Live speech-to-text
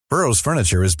Burrow's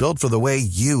furniture is built for the way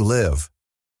you live.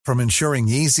 From ensuring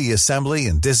easy assembly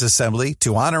and disassembly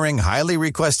to honoring highly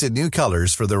requested new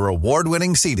colors for their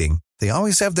award-winning seating, they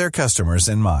always have their customers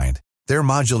in mind. Their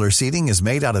modular seating is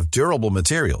made out of durable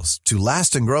materials to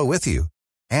last and grow with you.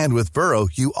 And with Burrow,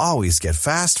 you always get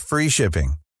fast, free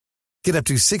shipping. Get up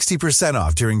to 60%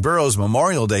 off during Burrow's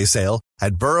Memorial Day sale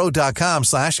at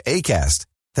burrow.com/ACAST.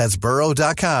 That's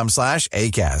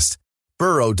burrow.com/ACAST.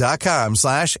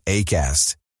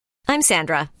 burrow.com/ACAST. I'm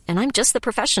Sandra, and I'm just the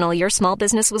professional your small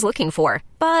business was looking for.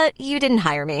 But you didn't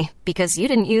hire me because you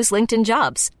didn't use LinkedIn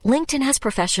Jobs. LinkedIn has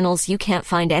professionals you can't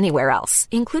find anywhere else,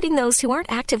 including those who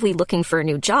aren't actively looking for a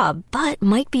new job, but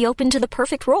might be open to the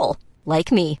perfect role,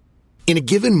 like me. In a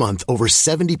given month, over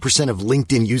 70% of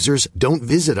LinkedIn users don't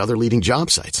visit other leading job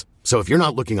sites. So if you're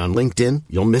not looking on LinkedIn,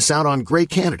 you'll miss out on great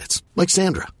candidates like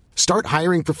Sandra. Start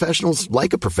hiring professionals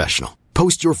like a professional.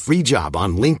 Post your free job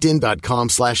on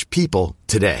linkedin.com/people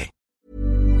today.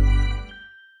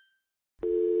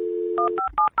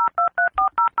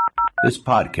 This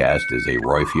podcast is a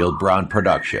Royfield Brown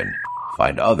production.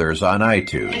 Find others on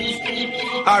iTunes.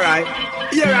 All right.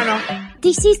 Your Honor.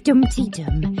 This is Dumpty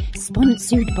Dum,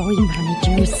 sponsored by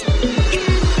managers.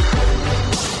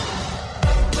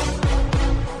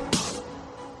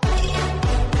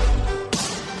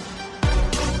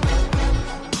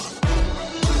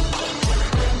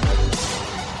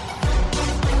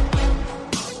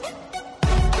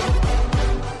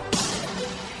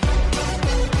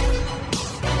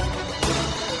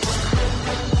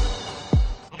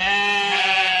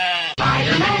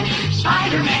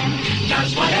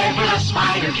 Does whatever a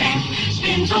spider can.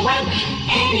 Spins a web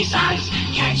any size.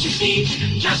 Catches thieves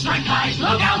just like flies.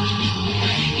 Look out,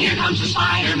 here comes the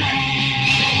Spider-Man.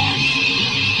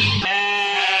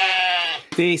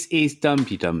 This is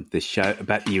Dumpty Dum, the show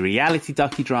about the reality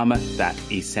docudrama that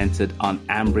is centred on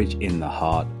Ambridge in the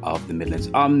heart of the Midlands.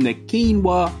 I'm the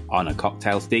quinoa on a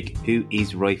cocktail stick, who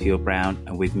is Royfield Brown,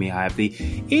 and with me I have the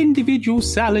individual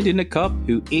salad in a cup,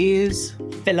 who is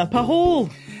Philippa Hall.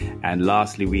 And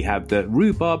lastly, we have the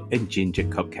rhubarb and ginger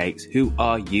cupcakes. Who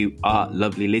are you, our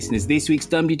lovely listeners? This week's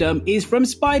Dumpty Dum is from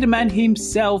Spider-Man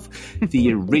himself,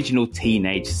 the original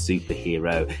teenage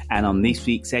superhero. And on this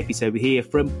week's episode, we hear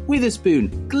from Witherspoon,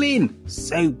 Glyn,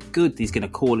 so good he's going to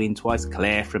call in twice,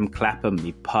 Claire from Clapham,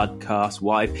 my podcast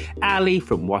wife, Ali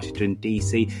from Washington,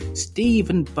 D.C.,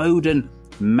 Stephen Bowden,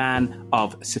 man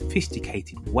of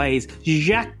sophisticated ways,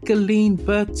 Jacqueline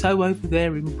Berto over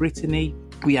there in Brittany.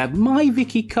 We have my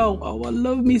Vicky Cole. Oh, I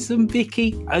love me some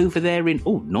Vicky over there in...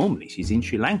 Oh, normally she's in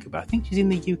Sri Lanka, but I think she's in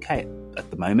the UK at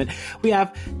the moment. We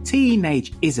have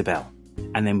teenage Isabel.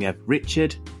 And then we have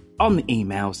Richard on the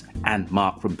emails and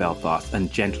Mark from Belfast.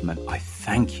 And gentlemen, I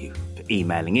thank you for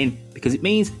emailing in because it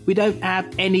means we don't have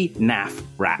any naff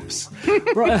raps.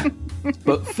 Right.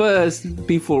 But first,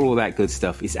 before all that good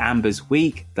stuff, it's Amber's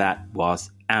week that was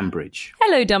Ambridge.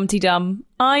 Hello, Dumpty Dum.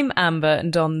 I'm Amber,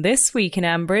 and on This Week in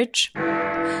Ambridge,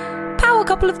 Power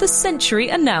Couple of the Century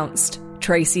announced.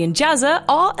 Tracy and Jazza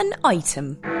are an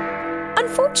item.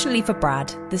 Unfortunately for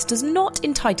Brad, this does not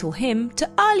entitle him to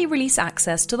early release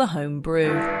access to the home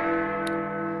brew.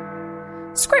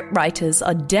 Scriptwriters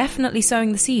are definitely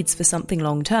sowing the seeds for something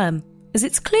long term, as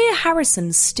it's clear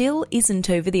Harrison still isn't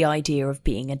over the idea of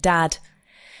being a dad.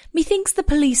 Methinks the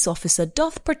police officer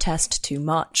doth protest too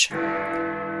much.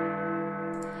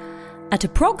 At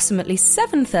approximately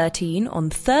 7:13 on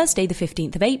Thursday the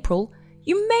 15th of April,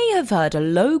 you may have heard a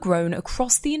low groan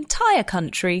across the entire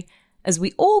country as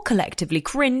we all collectively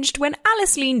cringed when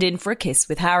Alice leaned in for a kiss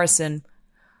with Harrison.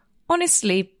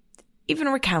 Honestly, even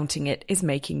recounting it is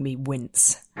making me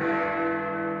wince.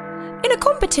 In a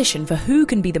competition for who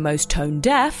can be the most tone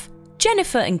deaf,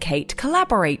 Jennifer and Kate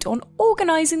collaborate on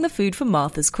organising the food for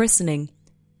Martha's christening.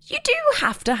 You do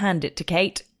have to hand it to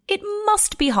Kate. It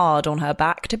must be hard on her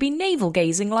back to be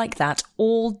navel-gazing like that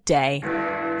all day.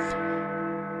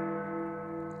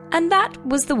 And that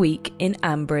was the week in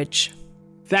Ambridge.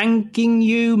 Thanking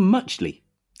you muchly,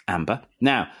 Amber.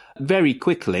 Now, very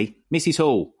quickly, Mrs.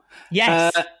 Hall.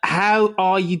 Yes. How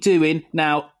are you doing?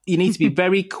 Now, you need to be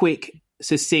very quick,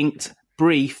 succinct,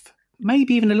 brief,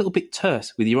 maybe even a little bit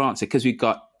terse with your answer, because we've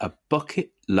got a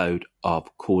bucket load of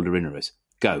caller-inners.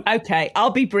 Go. Okay, I'll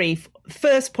be brief.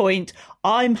 First point,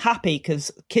 I'm happy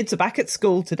because kids are back at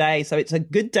school today, so it's a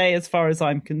good day as far as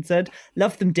I'm concerned.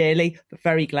 Love them dearly, but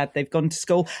very glad they've gone to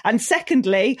school. And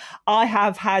secondly, I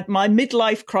have had my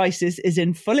midlife crisis is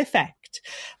in full effect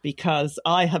because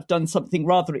I have done something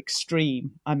rather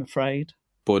extreme, I'm afraid.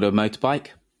 Bought a motorbike?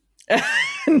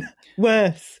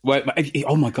 Worse. Wait,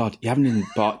 oh my God, you haven't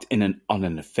embarked on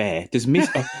an affair. Does Miss...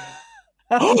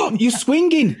 You're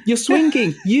swinging.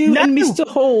 You and Mr.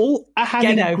 Hall are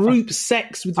having group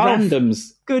sex with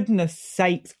randoms. Goodness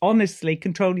sakes, honestly,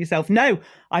 control yourself. No,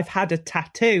 I've had a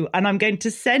tattoo and I'm going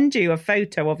to send you a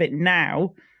photo of it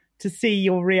now to see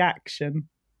your reaction.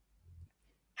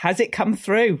 Has it come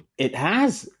through? It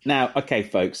has. Now, okay,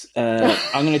 folks,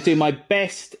 I'm going to do my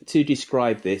best to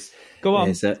describe this. Go on.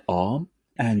 There's an arm,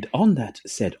 and on that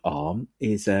said arm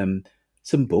is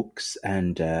some books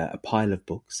and a pile of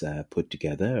books put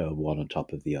together, one on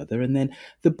top of the other, and then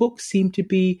the books seem to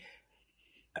be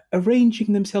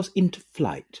arranging themselves into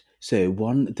flight. So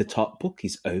the top book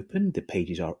is open, the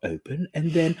pages are open,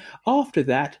 and then after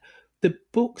that, the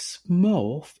books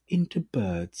morph into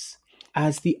birds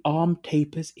as the arm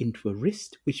tapers into a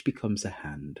wrist, which becomes a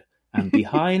hand. And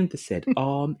behind the said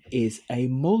arm is a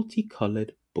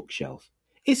multicoloured bookshelf.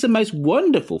 It's the most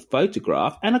wonderful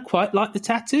photograph, and I quite like the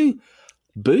tattoo.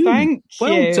 Boom. Thank you.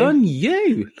 Well done,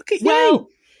 you. Look at you.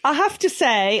 I have to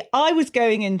say, I was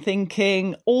going in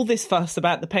thinking all this fuss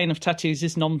about the pain of tattoos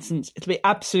is nonsense. It'll be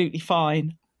absolutely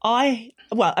fine.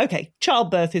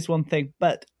 Childbirth is one thing,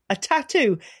 but a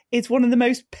tattoo is one of the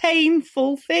most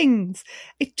painful things.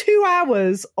 It's 2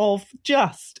 hours of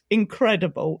just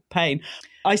incredible pain.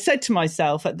 I said to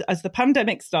myself, as the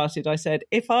pandemic started, I said,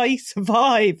 if I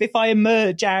survive, if I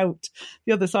emerge out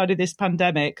the other side of this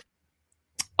pandemic,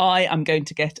 I am going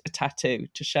to get a tattoo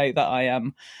to show that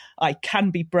I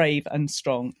can be brave and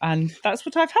strong. And that's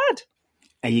what I've had.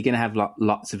 Are you going to have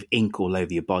lots of ink all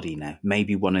over your body now?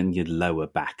 Maybe one on your lower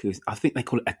back. I think they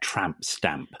call it a tramp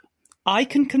stamp. I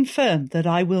can confirm that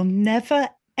I will never,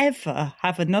 ever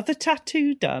have another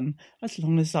tattoo done as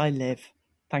long as I live.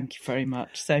 Thank you very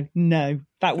much. So, no,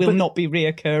 that will not be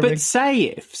reoccurring. But say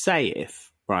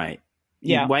if, right,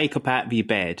 you wake up out of your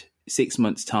bed 6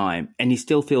 months' time and you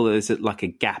still feel there's like a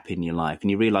gap in your life and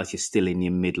you realise you're still in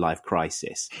your midlife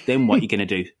crisis, then what are you going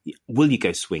to do? Will you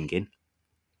go swinging?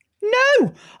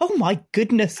 No! Oh, my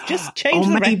goodness. Just change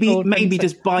the record. Maybe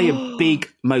just buy a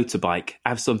big motorbike.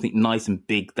 Have something nice and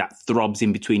big that throbs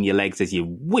in between your legs as you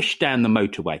whoosh down the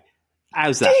motorway.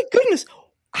 How's that? Dear goodness.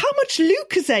 How much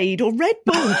Lucozade or Red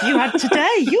Bull have you had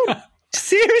today? You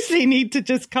seriously need to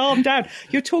just calm down.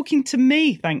 You're talking to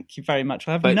me. Thank you very much.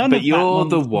 I have none of that. But you're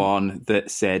the one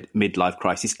that said midlife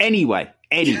crisis. Anyway,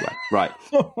 right.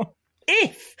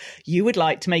 If you would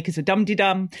like to make us a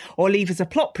dum-de-dum or leave us a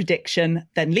plot prediction,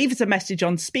 then leave us a message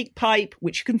on SpeakPipe,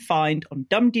 which you can find on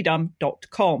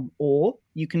dumdedum.com, or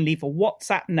you can leave a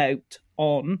WhatsApp note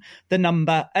on the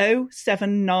number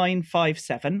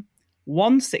 07957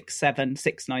 167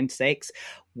 696,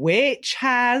 which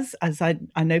has, as I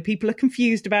know people are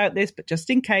confused about this, but just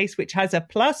in case, which has a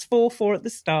 +44 at the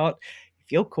start.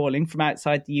 If you're calling from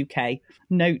outside the UK,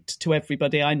 note to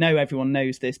everybody, I know everyone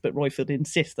knows this, but Royfield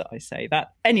insists that I say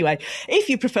that. Anyway, if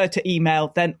you prefer to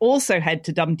email, then also head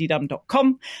to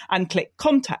dumdedum.com and click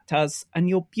Contact Us, and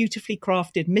your beautifully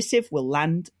crafted missive will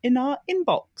land in our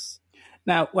inbox.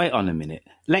 Now, wait on a minute.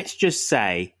 Let's just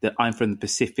say that I'm from the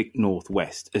Pacific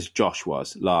Northwest, as Josh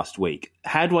was last week.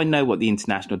 How do I know what the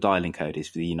international dialing code is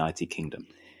for the United Kingdom?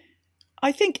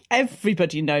 I think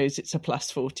everybody knows it's a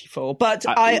 +44, but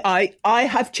I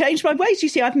have changed my ways. You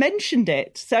see, I've mentioned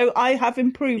it, so I have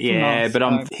improved. Yeah, but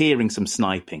I'm hearing some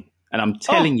sniping, and I'm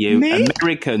telling you, me?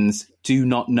 Americans do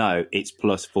not know it's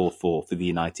 +44 for the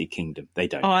United Kingdom. They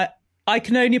don't. I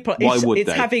can only. Why would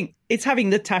they? It's having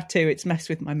the tattoo. It's messed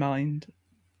with my mind.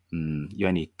 You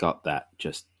only got that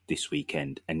just this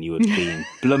weekend, and you were being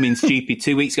blooming stupid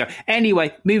 2 weeks ago.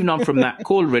 Anyway, moving on from that,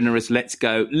 caller in us. Let's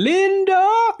go, Linda.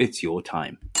 It's your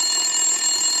time.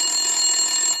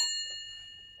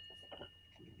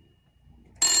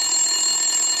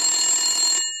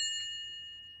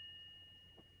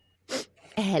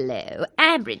 Hello,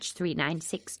 Ambridge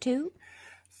 3962.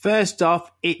 First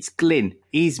off, it's Glyn.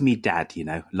 He's me dad, you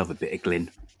know. Love a bit of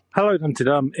Glyn. Hello,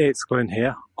 Dum-de-Dum. It's Glyn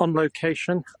here. On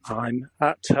location, I'm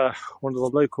at one of the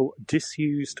local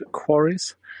disused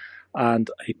quarries, and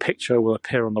a picture will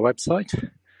appear on the website,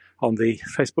 on the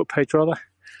Facebook page, rather.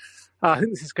 I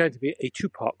think this is going to be a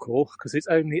two-part call, because it's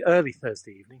only early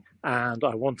Thursday evening, and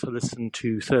I want to listen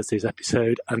to Thursday's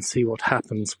episode and see what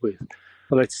happens with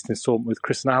the latest instalment with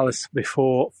Chris and Alice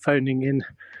before phoning in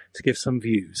to give some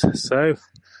views. So,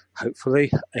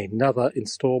 hopefully, another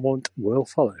instalment will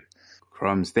follow.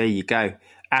 Crumbs, there you go.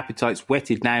 Appetite's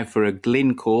whetted now for a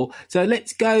Glyn call. So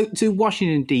let's go to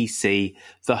Washington, D.C.,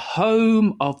 the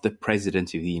home of the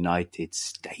President of the United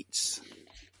States.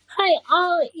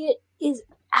 Hi, it is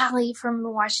Allie from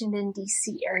the Washington,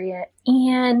 D.C. area.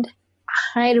 And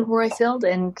hi to Royfield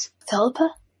and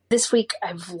Philippa. This week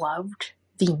I've loved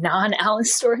the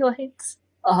non-Alice storylines.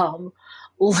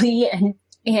 Lee and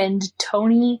And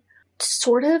Tony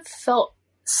sort of felt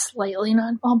slightly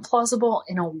non-plausible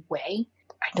in a way.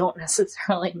 I don't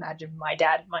necessarily imagine my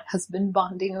dad and my husband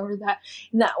bonding over that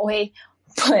in that way,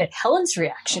 but Helen's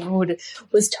reaction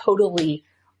was totally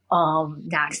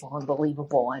natural and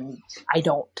believable, and I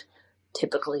don't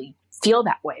typically feel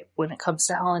that way when it comes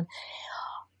to Helen.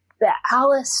 The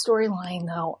Alice storyline,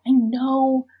 though, I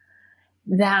know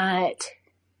that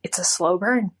it's a slow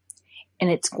burn,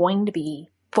 and it's going to be,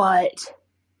 but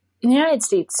in the United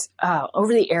States,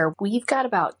 over the air, we've got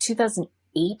about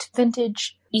 2008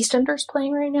 vintage EastEnders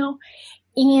playing right now,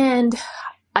 and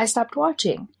I stopped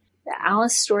watching. The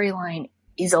Alice storyline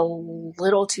is a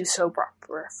little too soap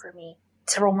opera for me.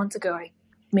 Several months ago, I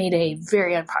made a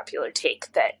very unpopular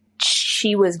take that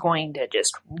she was going to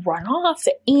just run off,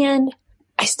 and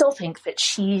I still think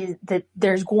that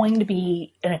there's going to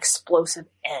be an explosive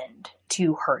end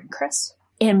to her and Chris,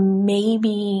 and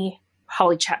maybe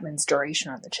Holly Chapman's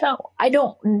duration on the show. I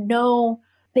don't know.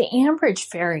 The Ambridge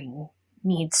Fairy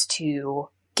needs to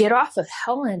get off of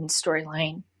Helen's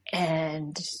storyline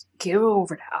and give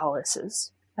over to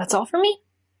Alice's. That's all for me.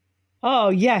 Oh,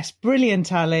 yes.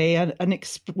 Brilliant, Ali.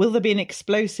 Will there be an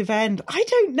explosive end? I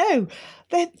don't know.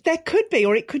 There could be,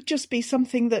 or it could just be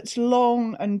something that's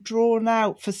long and drawn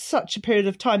out for such a period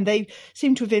of time. They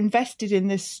seem to have invested in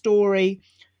this story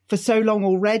for so long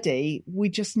already. We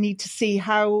just need to see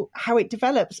how it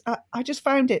develops. I just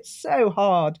found it so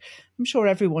hard. I'm sure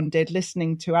everyone did,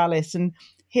 listening to Alice and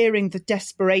hearing the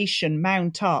desperation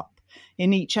mount up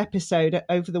in each episode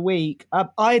over the week.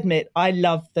 I admit I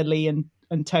loved the Lee and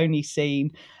Tony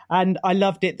scene, and I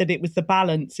loved it that it was the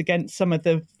balance against some of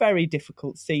the very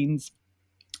difficult scenes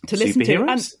to listen to.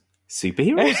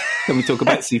 Superheroes? Can we talk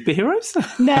about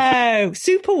superheroes? No.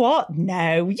 Super what?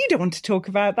 No, you don't want to talk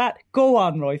about that. Go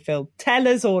on, Roifield. Tell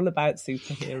us all about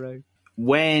superheroes.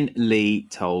 When Lee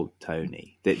told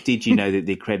Tony that, did you know that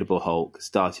the Incredible Hulk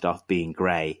started off being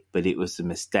grey, but it was a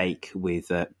mistake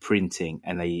with printing,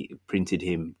 and they printed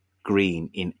him green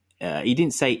in, he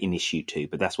didn't say in issue 2,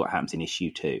 but that's what happens in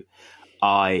issue 2.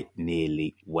 I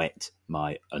nearly wet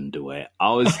my underwear.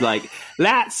 I was like,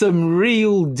 that's some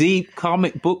real deep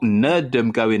comic book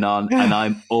nerddom going on, and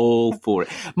I'm all for it.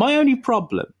 My only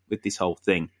problem with this whole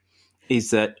thing is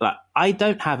that I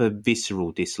don't have a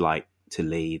visceral dislike to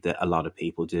Lee that a lot of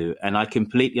people do, and I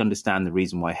completely understand the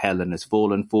reason why Helen has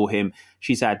fallen for him.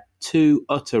 She's had 2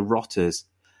 utter rotters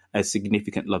as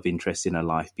significant love interests in her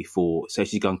life before, so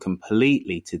she's gone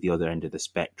completely to the other end of the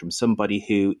spectrum. Somebody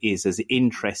who is as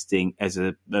interesting as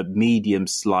a medium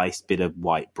sliced bit of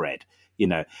white bread,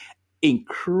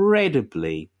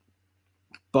 incredibly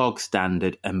bog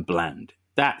standard and bland.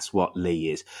 That's what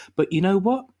Lee is. But you know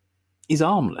what? He's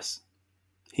harmless.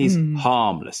 He's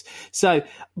harmless. So,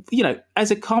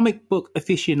 as a comic book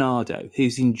aficionado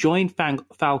who's enjoying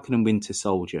Falcon and Winter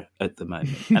Soldier at the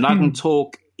moment, and I can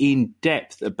talk in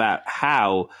depth about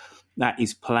how that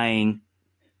is playing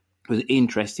with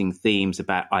interesting themes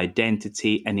about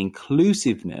identity and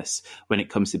inclusiveness when it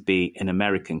comes to being an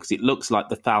American, because it looks like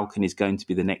the Falcon is going to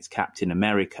be the next Captain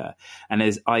America. And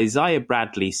as Isaiah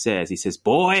Bradley says, he says,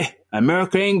 boy,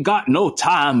 America ain't got no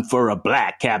time for a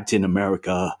black Captain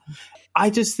America.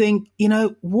 I just think,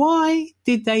 why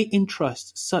did they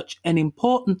entrust such an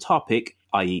important topic,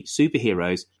 i.e.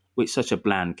 superheroes, with such a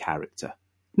bland character?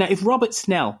 Now, if Robert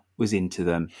Snell was into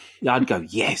them, I'd go,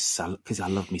 yes, because I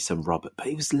love me some Robert. But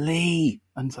it was Lee.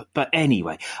 But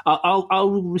anyway,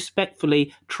 I'll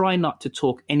respectfully try not to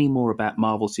talk any more about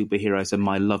Marvel superheroes and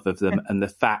my love of them and the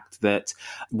fact that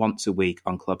once a week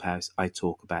on Clubhouse, I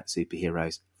talk about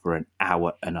superheroes for an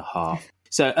hour and a half.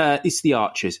 So it's the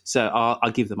Archers. So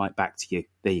I'll give the mic back to you.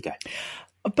 There you go.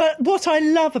 But what I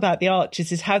love about the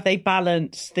Archers is how they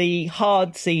balance the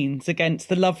hard scenes against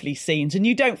the lovely scenes. And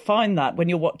you don't find that when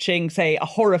you're watching, say, a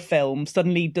horror film.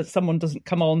 Suddenly someone doesn't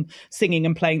come on singing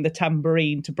and playing the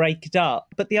tambourine to break it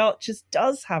up. But the Archers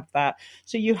does have that.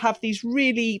 So you have these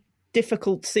really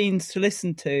difficult scenes to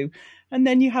listen to. And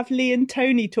then you have Lee and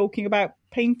Tony talking about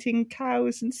painting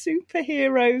cows and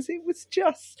superheroes. It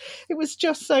was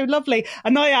just so lovely.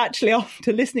 And I actually,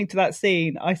 after listening to that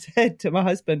scene, I said to my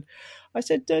husband, I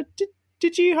said,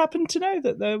 did you happen to know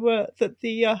that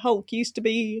the Hulk used to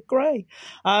be grey?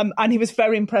 And he was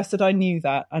very impressed that I knew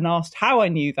that and asked how I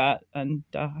knew that. And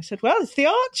I said, well, it's the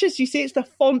Archers. You see, it's the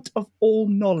font of all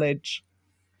knowledge.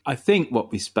 I think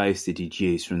what we're supposed to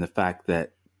deduce from the fact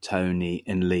that Tony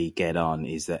and Lee get on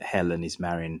is that Helen is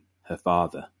marrying her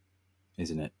father,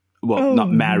 isn't it? Well, not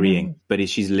marrying, but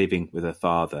she's living with her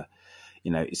father.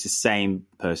 It's the same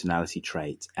personality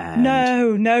trait. And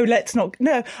No, let's not.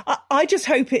 No, I just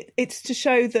hope it's to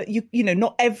show that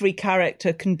not every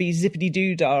character can be zippity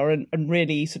doodah and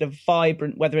really sort of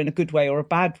vibrant, whether in a good way or a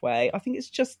bad way. I think it's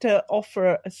just to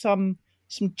offer some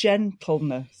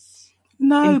gentleness.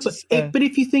 No, but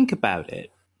if you think about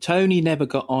it, Tony never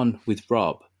got on with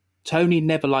Rob. Tony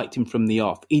never liked him from the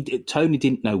off. Tony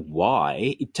didn't know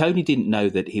why. Tony didn't know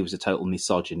that he was a total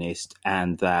misogynist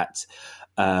and that,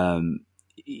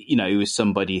 he was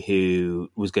somebody who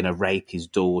was going to rape his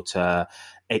daughter,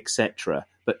 etc.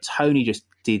 But Tony just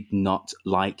did not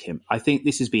like him. I think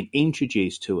this has been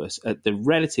introduced to us at the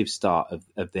relative start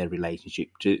of their relationship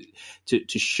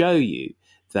to show you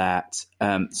that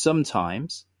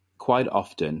sometimes, quite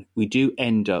often, we do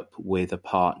end up with a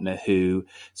partner who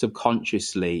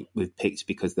subconsciously we've picked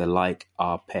because they're like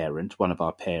our parent, one of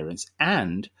our parents,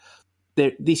 and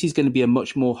this is going to be a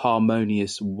much more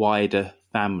harmonious, wider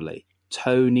family.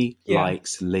 Tony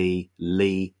likes Lee,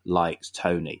 Lee likes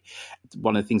Tony.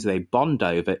 One of the things they bond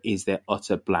over is their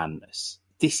utter blandness.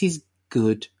 This is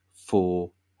good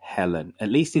for Helen, at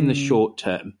least in the short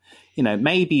term.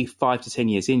 Maybe 5 to 10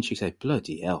 years in, she'll say,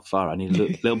 bloody hell, far, I need a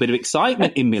little bit of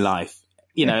excitement in my life.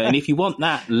 And if you want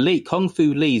that, Kung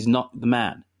Fu Lee's not the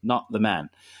man.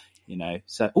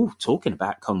 So, talking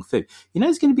about Kung Fu,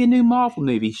 there's going to be a new Marvel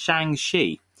movie,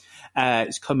 Shang-Chi.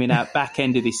 It's coming out back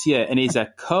end of this year, and he's a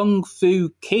Kung Fu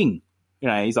king.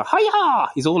 He's a hi-ya!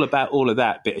 He's all about all of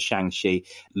that. Bit of Shang-Chi.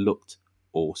 Looked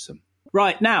awesome.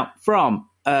 Right, now, from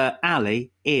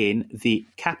Ali in the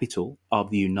capital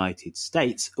of the United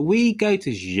States, we go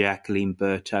to Jacqueline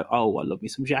Berthaud. Oh, I love me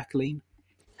some Jacqueline.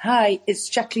 Hi, it's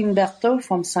Jacqueline Berthaud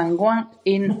from Saint-Gouin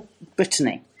in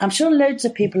Brittany. I'm sure loads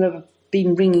of people have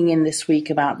been ringing in this week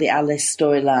about the Alice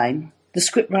storyline. The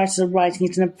scriptwriters are writing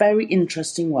it in a very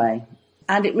interesting way.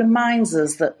 And it reminds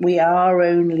us that we are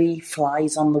only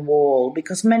flies on the wall,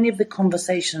 because many of the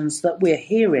conversations that we're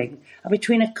hearing are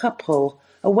between a couple,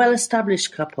 a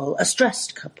well-established couple, a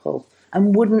stressed couple,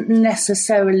 and wouldn't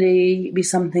necessarily be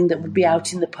something that would be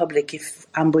out in the public if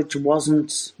Ambridge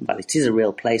wasn't, well, it is a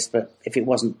real place, but if it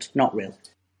wasn't not real.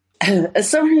 As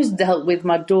someone who's dealt with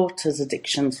my daughter's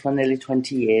addictions for nearly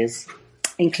 20 years,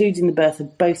 including the birth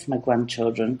of both my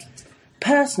grandchildren,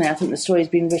 personally, I think the story has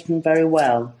been written very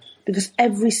well, because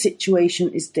every situation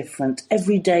is different,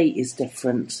 every day is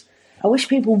different. I wish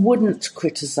people wouldn't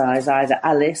criticise either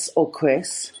Alice or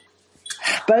Chris.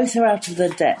 Both are out of their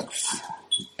depths.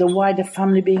 The wider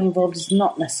family being involved is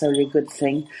not necessarily a good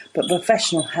thing, but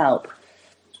professional help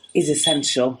is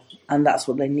essential, and that's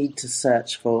what they need to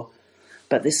search for.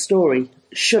 But this story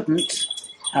shouldn't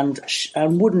and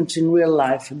wouldn't in real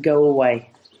life go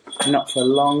away. Not for a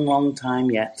long, long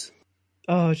time yet.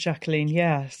 Oh, Jacqueline,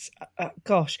 yes.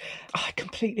 Gosh, I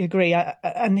completely agree.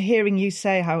 And hearing you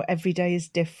say how every day is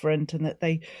different and that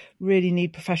they really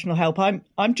need professional help, I'm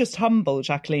just humble,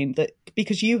 Jacqueline, that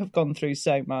because you have gone through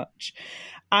so much.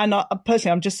 And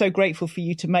personally, I'm just so grateful for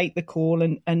you to make the call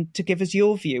and to give us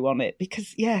your view on it.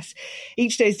 Because, yes,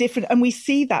 each day is different. And we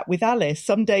see that with Alice.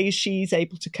 Some days she's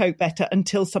able to cope better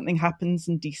until something happens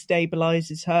and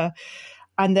destabilises her.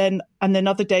 And then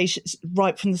other days,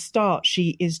 right from the start,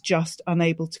 she is just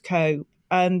unable to cope.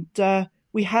 And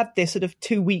we had this sort of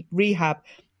 2-week rehab,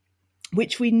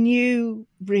 which we knew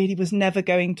really was never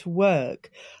going to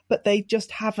work. But they just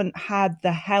haven't had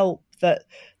the help that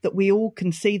we all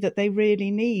can see that they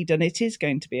really need. And it is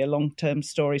going to be a long-term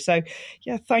story. So,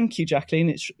 yeah, thank you,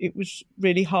 Jacqueline. It was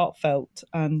really heartfelt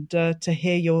and to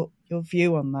hear your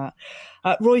view on that.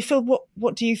 Roifield,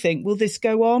 what do you think? Will this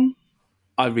go on?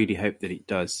 I really hope that it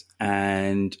does.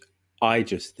 And I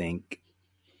just think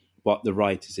what the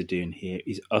writers are doing here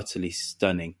is utterly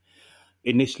stunning.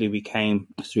 Initially, we came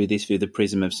through this through the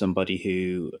prism of somebody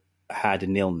who had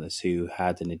an illness, who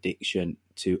had an addiction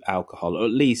to alcohol, or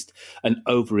at least an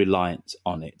over-reliance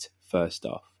on it, first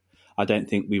off. I don't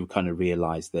think we would kind of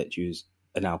realise that she was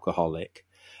an alcoholic.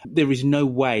 There is no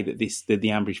way that the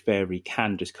Ambridge Fairy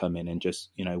can just come in and just,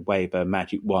 wave a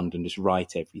magic wand and just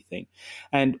write everything.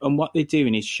 And what they're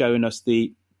doing is showing us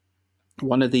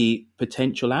one of the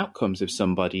potential outcomes of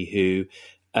somebody who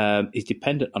is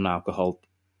dependent on alcohol.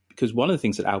 Because one of the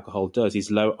things that alcohol does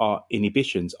is lower our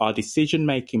inhibitions. Our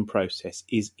decision-making process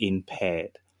is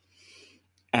impaired.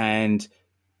 And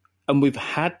we've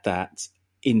had that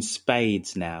in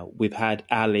spades now. We've had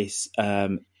Alice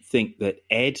think that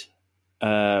Ed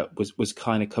was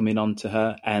kind of coming on to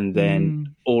her, and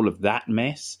then all of that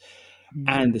mess.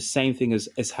 And the same thing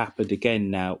has happened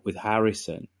again now with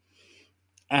Harrison.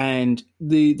 And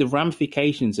the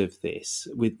ramifications of this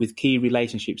with key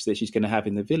relationships that she's going to have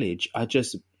in the village are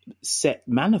just set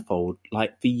manifold,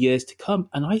 like for years to come.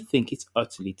 And I think it's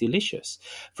utterly delicious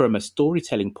from a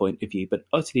storytelling point of view, but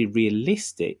utterly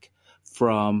realistic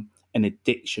from an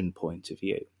addiction point of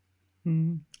view.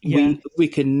 We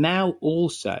can now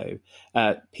also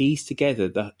piece together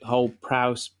the whole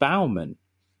Prowse-Bauman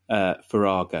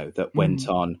farrago that went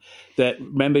on. That,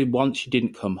 remember, once she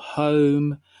didn't come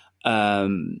home,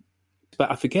 but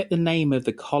I forget the name of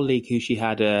the colleague who she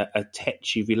had a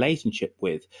tetchy relationship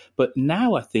with. But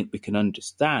now I think we can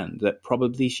understand that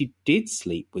probably she did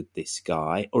sleep with this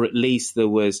guy, or at least there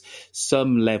was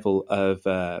some level of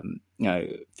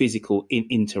physical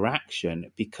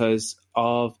interaction because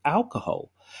of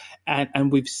alcohol.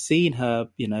 And we've seen her,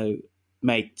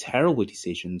 make terrible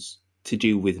decisions to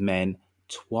do with men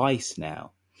twice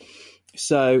now.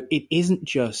 So it isn't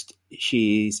just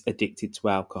she's addicted to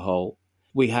alcohol.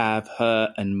 We have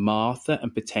her and Martha,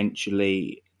 and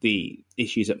potentially the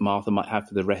issues that Martha might have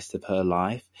for the rest of her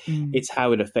life. It's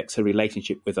how it affects her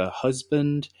relationship with her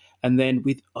husband and then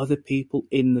with other people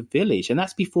in the village. And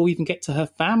that's before we even get to her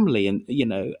family and,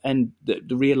 and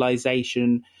the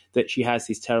realization that she has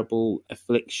this terrible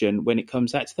affliction when it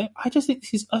comes out to them. I just think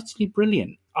this is utterly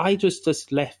brilliant. I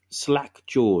just left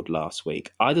slack-jawed last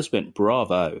week. I just went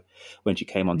bravo when she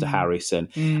came on to Harrison.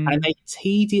 And they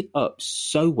teed it up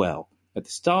so well. At the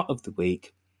start of the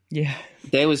week,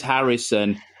 there was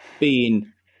Harrison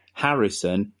being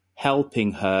Harrison,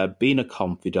 helping her, being a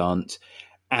confidant,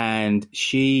 and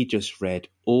she just read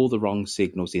all the wrong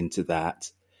signals into that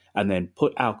and then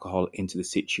put alcohol into the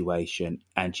situation,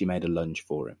 and she made a lunge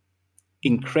for him.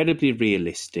 Incredibly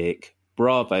realistic.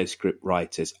 Bravo, script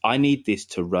writers. I need this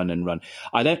to run and run.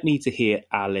 I don't need to hear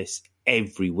Alice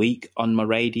every week on my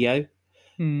radio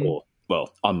or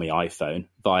on my iPhone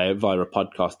via a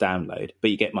podcast download,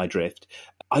 but you get my drift.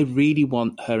 I really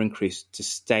want her and Chris to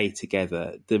stay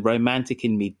together. The romantic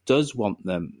in me does want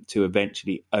them to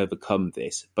eventually overcome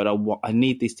this, but I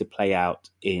need this to play out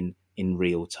in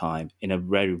real time, in a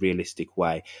very realistic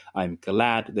way. I'm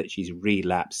glad that she's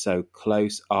relapsed so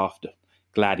close after,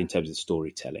 glad in terms of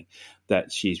storytelling,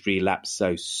 that she's relapsed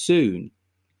so soon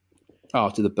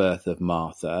after the birth of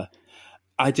Martha.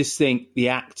 I just think the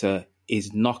actor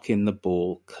is knocking the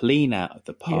ball clean out of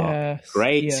the park. Yes,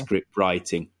 great script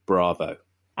writing. Bravo.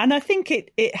 And I think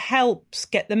it helps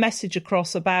get the message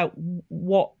across about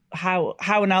how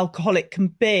an alcoholic can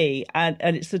be, and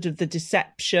it's sort of the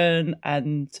deception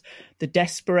and the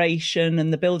desperation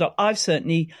and the build-up. I've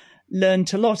certainly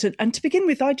learned a lot. And to begin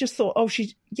with, I just thought,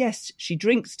 she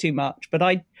drinks too much, but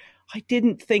I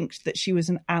didn't think that she was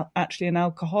actually an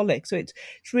alcoholic. So it's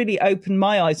really opened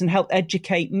my eyes and helped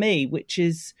educate me, which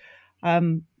is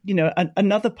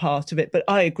another part of it. But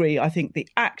I agree. I think the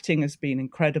acting has been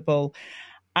incredible.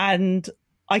 And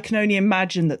I can only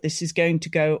imagine that this is going to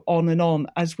go on and on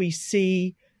as we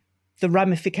see the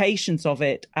ramifications of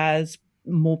it, as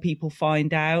more people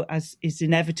find out, as is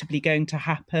inevitably going to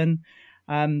happen.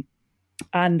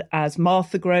 And as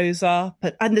Martha grows up,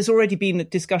 and there's already been a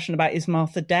discussion about, is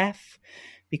Martha deaf?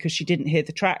 Because she didn't hear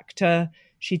the tractor.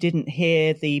 She didn't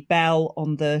hear the bell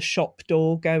on the shop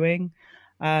door going.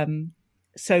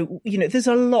 So, there's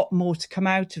a lot more to come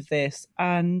out of this.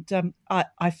 And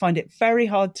I find it very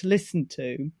hard to listen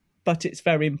to, but it's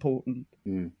very important.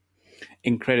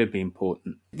 Incredibly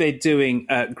important. They're doing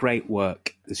great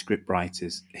work, the script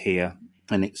writers here,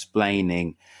 and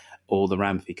explaining all the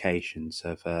ramifications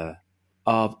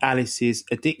of Alice's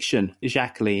addiction.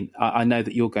 Jacqueline, I know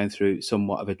that you're going through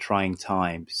somewhat of a trying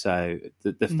time. So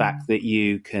the fact that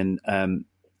you can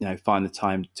find the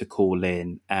time to call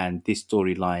in, and this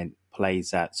storyline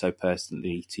plays out so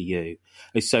personally to you,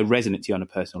 it's so resonant to you on a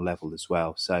personal level as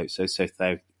well. So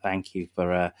thank you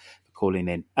for calling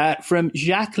in. From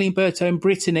Jacqueline, Berto and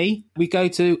Brittany, we go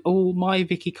to my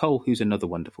Vicky Cole, who's another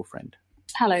wonderful friend.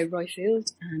 Hello,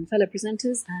 Royfield and fellow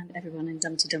presenters and everyone in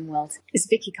Dumpty Dum World. It's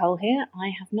Vicky Cole here.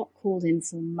 I have not called in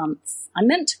for months. I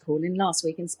meant to call in last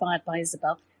week, inspired by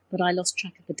Isabel, but I lost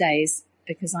track of the days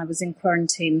because I was in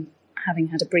quarantine, having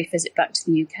had a brief visit back to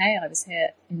the UK. I was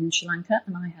here in Sri Lanka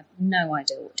and I had no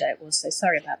idea what day it was, so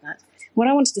sorry about that. What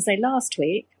I wanted to say last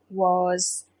week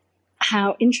was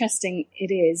how interesting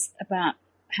it is about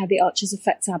how the Archers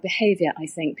affects our behaviour, I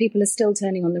think. People are still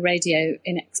turning on the radio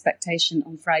in expectation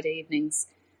on Friday evenings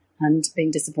and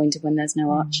being disappointed when there's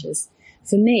no Archers.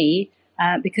 For me,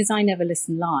 because I never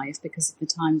listen live because of the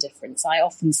time difference, I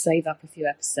often save up a few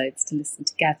episodes to listen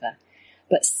together.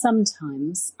 But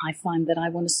sometimes I find that I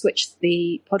want to switch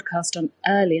the podcast on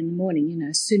early in the morning,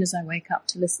 as soon as I wake up,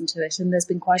 to listen to it. And there's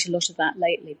been quite a lot of that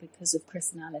lately because of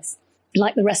Chris and Alice.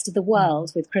 like the rest of the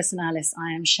world with Chris and Alice,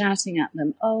 I am shouting at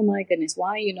them, oh my goodness,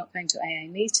 why are you not going to AA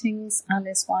meetings?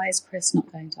 Alice, why is Chris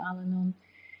not going to Al-Anon?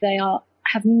 They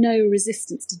have no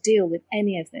resistance to deal with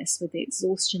any of this, with the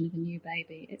exhaustion of a new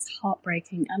baby. It's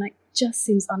heartbreaking, and it just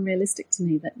seems unrealistic to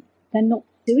me that they're not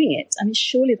doing it. I mean,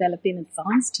 surely they'll have been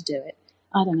advised to do it.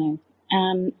 I don't know.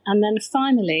 And then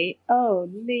finally,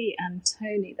 Lee and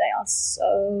Tony, they are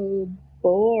so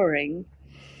boring.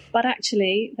 But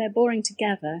actually, they're boring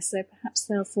together, so perhaps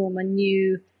they'll form a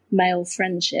new male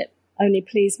friendship. Only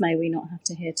please may we not have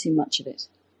to hear too much of it.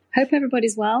 Hope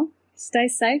everybody's well. Stay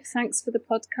safe. Thanks for the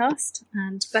podcast.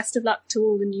 And best of luck to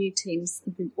all the new teams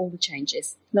and all the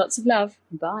changes. Lots of love.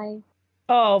 Bye.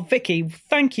 Oh, Vicky,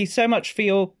 thank you so much for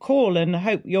your call, and I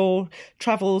hope your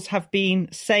travels have been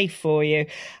safe for you.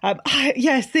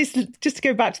 Yes, just to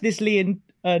go back to this Lee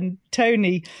and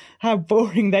Tony, how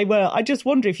boring they were. I just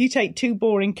wonder, if you take two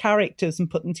boring characters and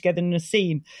put them together in a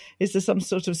scene, is there some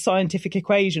sort of scientific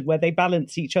equation where they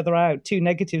balance each other out? Two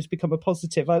negatives become a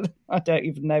positive. I don't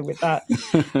even know with that.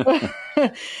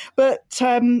 But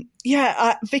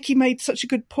Vicky made such a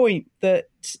good point that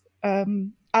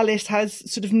Alice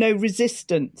has sort of no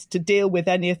resistance to deal with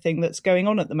anything that's going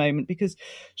on at the moment because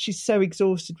she's so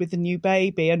exhausted with the new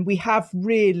baby. And we have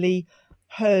really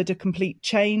heard a complete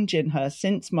change in her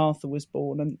since Martha was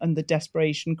born and the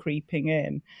desperation creeping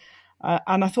in.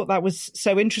 And I thought that was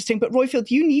so interesting. But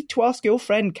Roifield, you need to ask your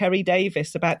friend Kerry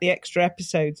Davis about the extra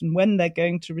episodes and when they're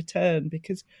going to return,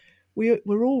 because we're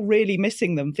all really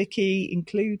missing them, Vicky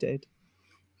included.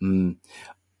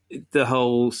 The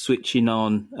whole switching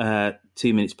on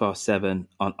 7:02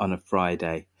 on a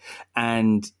Friday.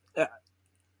 And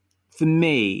for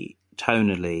me,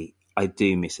 tonally, I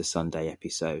do miss a Sunday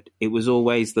episode. It was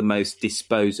always the most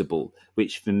disposable,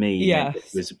 which for me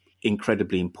was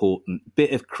incredibly important.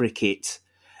 Bit of cricket.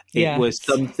 It was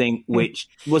something which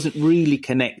wasn't really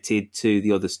connected to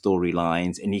the other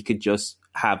storylines, and you could just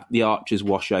have the Archers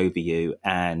wash over you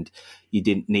and you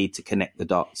didn't need to connect the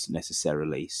dots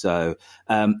necessarily. So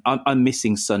I'm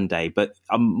missing Sunday, but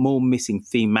I'm more missing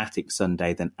thematic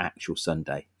Sunday than actual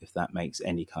Sunday, if that makes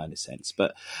any kind of sense.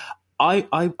 But I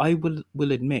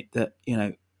will admit that,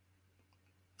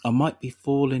 I might be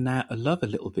falling out of love a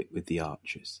little bit with the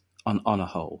Archers on a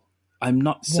whole. I'm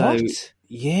not so... What?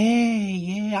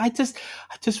 Yeah. I just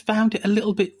found it a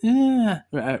little bit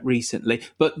recently,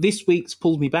 but this week's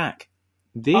pulled me back.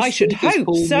 I should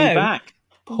hope so.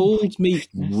 Pulled me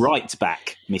right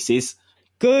back, missus.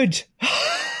 Good.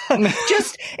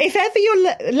 Just, if ever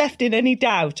you're left in any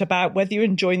doubt about whether you're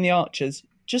enjoying The Archers,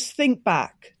 just think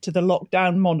back to the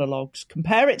lockdown monologues,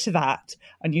 compare it to that,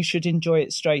 and you should enjoy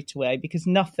it straight away, because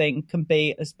nothing can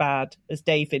be as bad as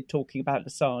David talking about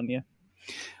lasagna.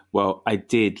 Well, I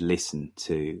did listen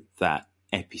to that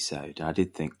episode, and I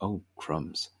did think, oh,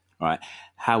 crumbs. All right.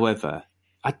 However,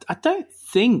 I don't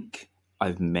think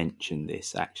I've mentioned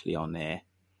this actually on air,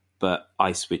 but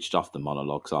I switched off the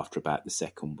monologues after about the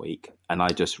second week, and I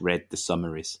just read the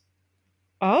summaries.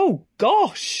 Oh,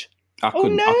 gosh. I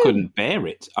couldn't bear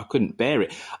it.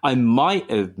 I might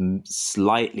have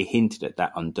slightly hinted at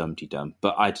that on Dum Tee Dum,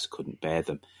 but I just couldn't bear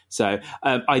them. So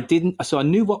I didn't. So I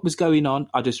knew what was going on.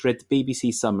 I just read the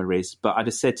BBC summaries, but I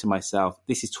just said to myself,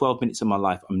 this is 12 minutes of my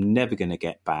life I'm never going to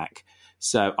get back.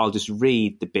 So I'll just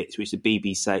read the bits which the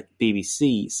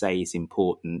BBC say is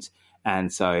important.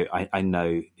 And so I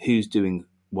know who's doing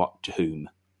what to whom,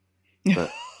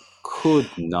 but could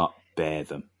not bear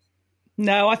them.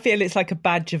 No, I feel it's like a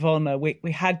badge of honour. We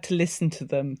had to listen to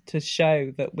them to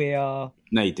show that we are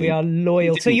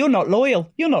loyal. So you're not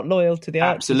loyal. You're not loyal to the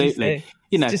Archers. Absolutely.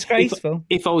 It's disgraceful.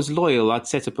 If I was loyal, I'd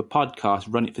set up a podcast,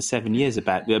 run it for 7 years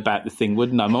about the thing,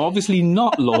 wouldn't I? I'm obviously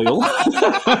not loyal.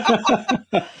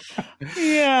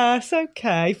 Yes,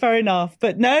 okay, fair enough.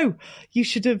 But no, you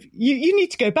should have. You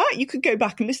need to go back. You could go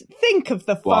back and listen. Think of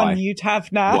the fun you'd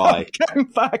have now going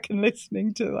back and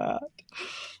listening to that.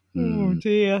 Oh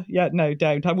dear. Yeah, no,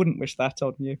 don't. I wouldn't wish that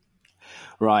on you.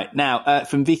 Right, now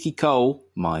from Vicky Cole,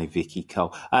 my Vicky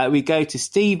Cole, we go to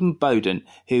Stephen Bowden,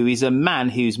 who is a man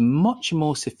who's much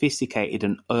more sophisticated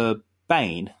and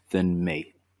urbane than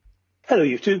me. Hello,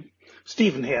 you two.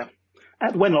 Stephen here,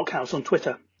 at Wenlock House on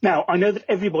Twitter. Now, I know that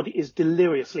everybody is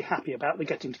deliriously happy about the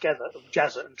getting together of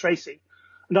Jazza and Tracy,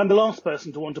 and I'm the last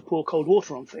person to want to pour cold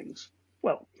water on things.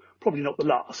 Well, probably not the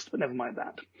last, but never mind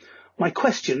that. My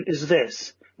question is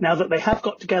this. Now that they have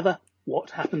got together,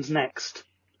 what happens next?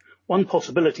 One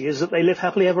possibility is that they live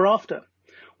happily ever after,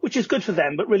 which is good for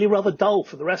them, but really rather dull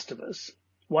for the rest of us.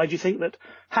 Why do you think that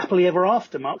happily ever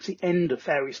after marks the end of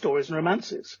fairy stories and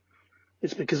romances?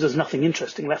 It's because there's nothing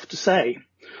interesting left to say.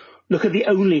 Look at the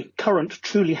only current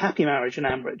truly happy marriage in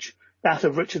Ambridge, that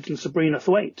of Richard and Sabrina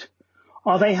Thwaite.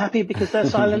 Are they happy because they're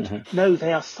silent? No,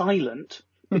 they are silent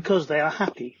because they are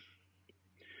happy.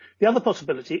 The other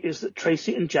possibility is that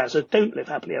Tracy and Jazza don't live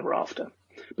happily ever after,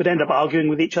 but end up arguing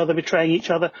with each other, betraying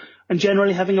each other, and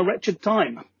generally having a wretched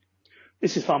time.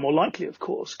 This is far more likely, of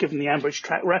course, given the Ambridge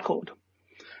track record.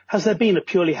 Has there been a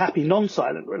purely happy,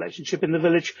 non-silent relationship in the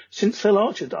village since Phil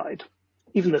Archer died?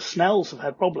 Even the Snells have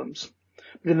had problems.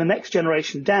 But in the next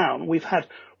generation down, we've had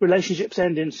relationships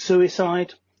end in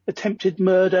suicide, attempted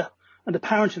murder, and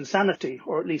apparent insanity,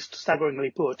 or at least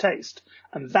staggeringly poor taste.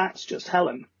 And that's just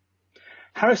Helen.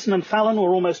 Harrison and Fallon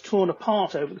were almost torn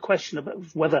apart over the question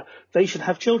of whether they should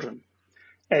have children.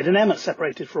 Ed and Emma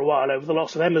separated for a while over the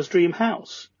loss of Emma's dream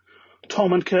house.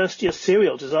 Tom and Kirsty are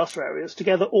serial disaster areas,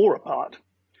 together or apart.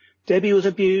 Debbie was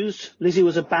abused, Lizzie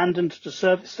was abandoned at a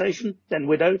service station, then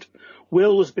widowed,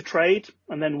 Will was betrayed,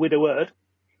 and then widowered,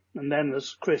 and then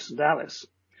there's Chris and Alice.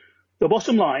 The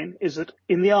bottom line is that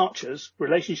in the Archers,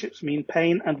 relationships mean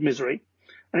pain and misery,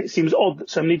 and it seems odd that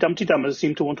so many Dumpty Dummers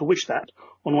seem to want to wish that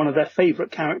on one of their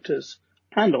favourite characters,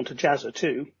 and onto Jazza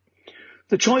too.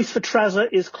 The choice for Trazza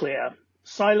is clear: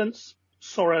 silence,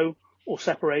 sorrow, or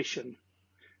separation.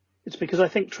 It's because I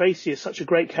think Tracy is such a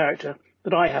great character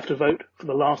that I have to vote for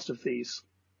the last of these.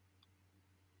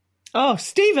 Oh,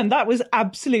 Stephen, that was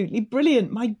absolutely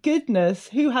brilliant. My goodness,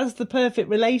 who has the perfect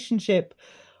relationship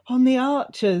on the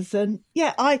Archers? And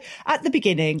yeah, at the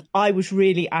beginning, I was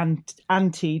really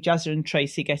anti Jazza and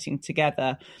Tracy getting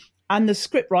together. And the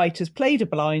scriptwriters played a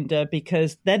blinder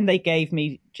because then they gave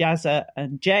me Jazza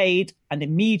and Jade, and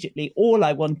immediately all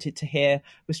I wanted to hear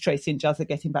was Tracy and Jazza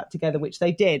getting back together, which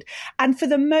they did. And for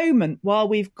the moment, while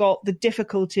we've got the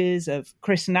difficulties of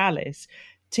Chris and Alice,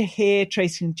 to hear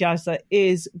Tracy and Jazza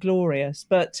is glorious.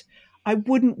 But I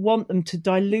wouldn't want them to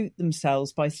dilute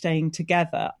themselves by staying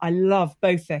together. I love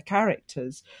both their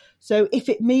characters. So if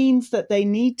it means that they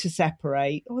need to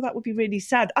separate, that would be really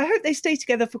sad. I hope they stay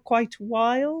together for quite a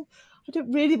while. I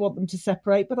don't really want them to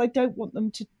separate, but I don't want them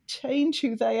to change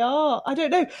who they are. I don't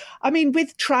know. I mean,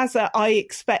 with Trazza, I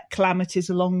expect calamities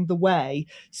along the way.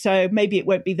 So maybe it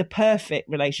won't be the perfect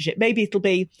relationship. Maybe it'll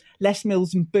be less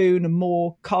Mills and Boone and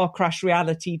more car crash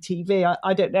reality TV.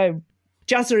 I don't know.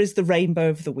 Jazza is the rainbow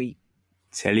of the week.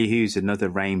 Tell you who's another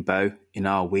rainbow in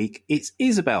our week. It's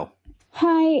Isabel.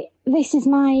 Hi, this is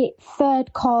my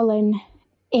third call-in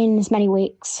in as many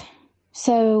weeks.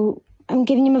 So I'm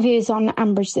giving you my views on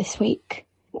Ambridge this week.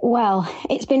 Well,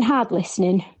 it's been hard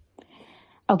listening.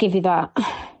 I'll give you that.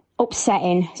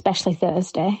 Upsetting, especially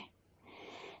Thursday.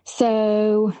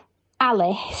 So,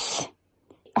 Alice,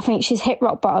 I think she's hit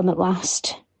rock bottom at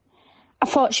last. I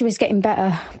thought she was getting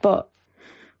better, but,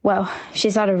 well,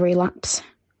 she's had a relapse.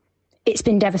 It's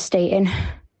been devastating.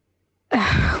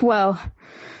 Well,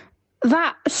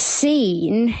 that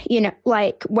scene,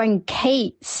 like when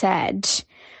Kate said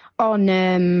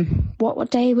on,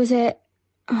 what day was it?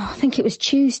 I think it was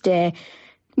Tuesday.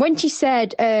 When she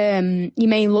said, you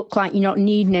may look like you're not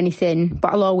needing anything,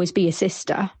 but I'll always be your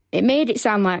sister. It made it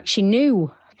sound like she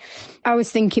knew. I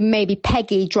was thinking maybe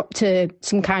Peggy dropped her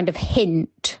some kind of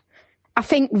hint. I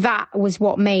think that was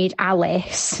what made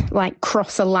Alice,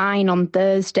 cross a line on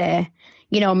Thursday,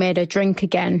 made her drink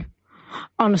again.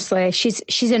 Honestly,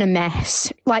 she's in a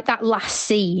mess. That last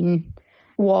scene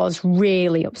was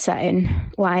really upsetting.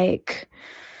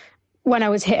 When I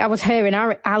was hearing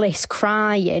Alice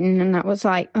crying, and I was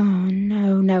like, oh,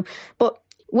 no. But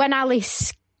when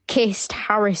Alice kissed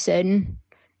Harrison,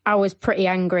 I was pretty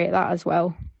angry at that as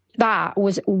well. That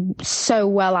was so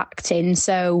well acting,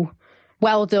 so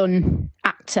well done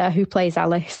actor who plays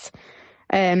Alice.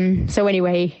 So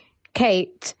anyway,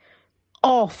 Kate,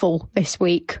 awful this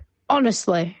week.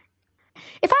 Honestly,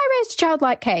 if I raised a child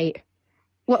like Kate,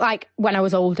 when I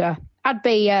was older, I'd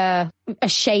be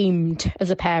ashamed as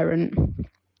a parent.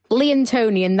 Lee and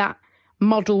Tony in that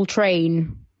model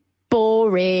train.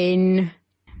 Boring.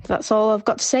 That's all I've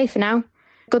got to say for now.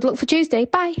 Good luck for Tuesday.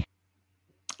 Bye.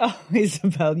 Oh,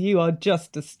 Isabel, you are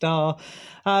just a star.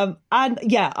 And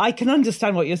yeah, I can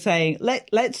understand what you're saying.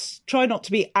 Let's try not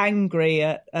to be angry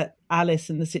at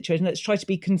Alice and the situation. Let's try to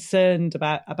be concerned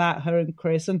about her and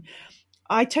Chris. And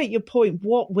I take your point.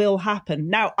 What will happen?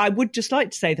 Now, I would just like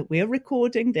to say that we are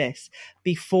recording this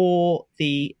before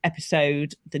the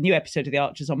new episode of The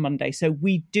Archers on Monday. So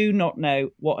we do not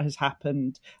know what has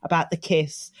happened about the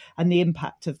kiss and the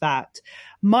impact of that.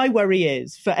 My worry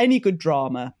is, for any good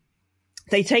drama,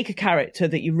 they take a character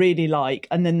that you really like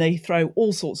and then they throw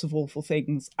all sorts of awful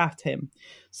things at him.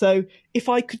 So if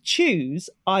I could choose,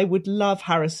 I would love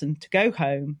Harrison to go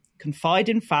home, confide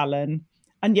in Fallon,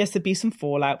 and yes, there'd be some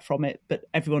fallout from it, but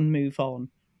everyone move on.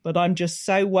 But I'm just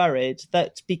so worried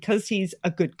that because he's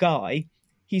a good guy,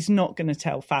 he's not going to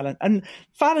tell Fallon. And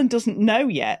Fallon doesn't know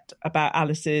yet about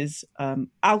Alice's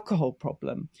alcohol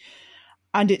problem.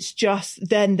 And it's just,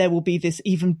 then there will be this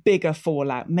even bigger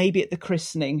fallout, maybe at the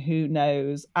christening, who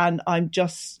knows? And I'm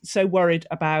just so worried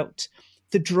about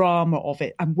the drama of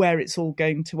it and where it's all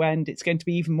going to end. It's going to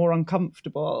be even more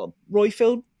uncomfortable.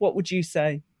 Roifield, what would you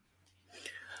say?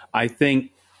 I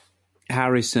think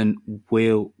Harrison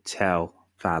will tell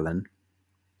Fallon.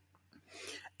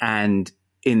 And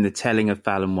in the telling of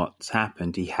Fallon what's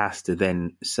happened, he has to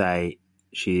then say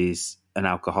she's an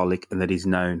alcoholic and that he's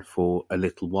known for a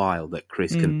little while, that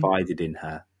Chris confided in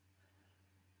her.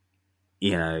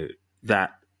 You know,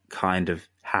 that kind of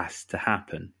has to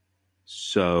happen.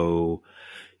 So,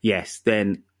 yes,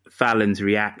 then Fallon's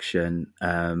reaction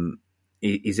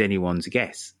is anyone's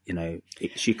guess. You know,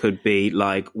 she could be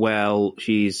like, well,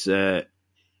 she's an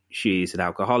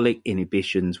alcoholic,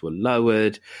 inhibitions were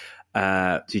lowered,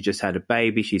 she just had a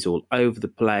baby, she's all over the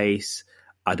place,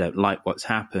 I don't like what's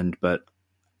happened, but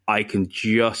I can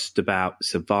just about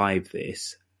survive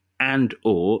this. And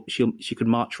or she could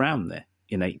march around there.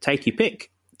 You know, take your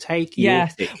pick. Take your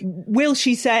pick. Will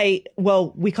she say,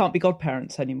 well, we can't be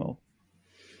godparents anymore?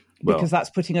 Because that's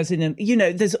putting us in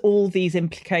there's all these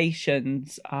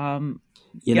implications. I'm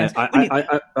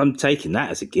taking that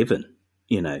as a given,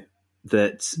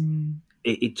 that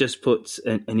it just puts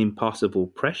an impossible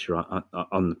pressure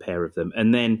on the pair of them.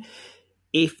 And then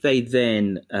if they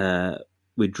then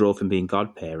withdraw from being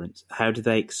godparents, how do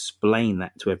they explain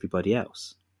that to everybody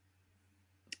else?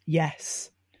 Yes,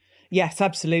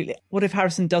 absolutely. What if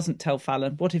Harrison doesn't tell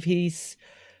Fallon? What if he's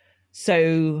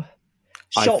so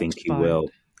shocked? I think he will.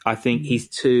 I think he's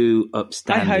too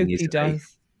upstanding. I hope he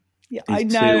does. Yeah, I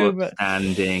know. Too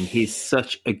upstanding. He's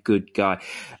such a good guy.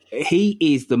 He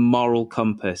is the moral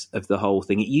compass of the whole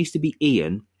thing. It used to be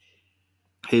Ian,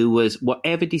 who was,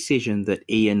 whatever decision that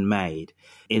Ian made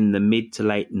in the mid to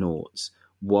late noughts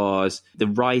was the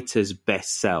writer's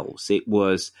best selves. It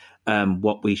was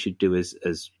what we should do as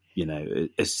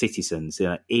citizens.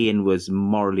 Ian was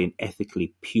morally and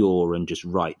ethically pure and just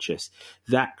righteous.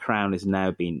 That crown has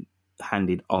now been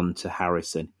handed on to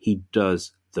Harrison. He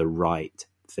does the right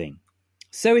thing.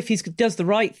 So if he does the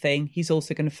right thing, he's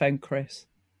also going to phone Chris.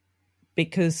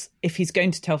 Because if he's going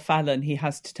to tell Fallon, he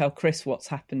has to tell Chris what's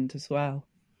happened as well.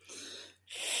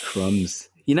 Crumbs.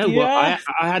 You know what? I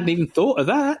hadn't even thought of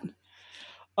that.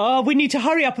 Oh, we need to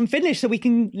hurry up and finish so we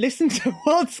can listen to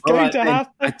what's going to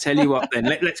happen. I tell you what then,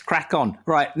 let's crack on.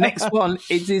 Right, next one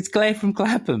is Claire from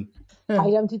Clapham.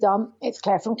 Hi, Dumpty Dum. It's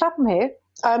Claire from Clapham here.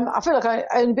 I feel like I've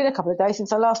only been a couple of days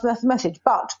since I last left a message,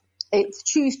 but it's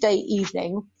Tuesday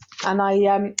evening, and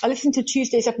I listened to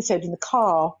Tuesday's episode in the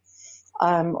car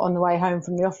on the way home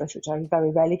from the office, which I very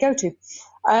rarely go to.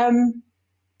 And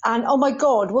oh my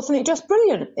God, wasn't it just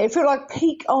brilliant? It felt like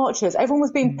peak Archers. Everyone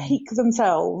was being peak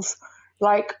themselves.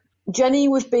 Like Jenny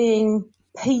was being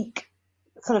peak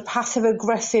sort of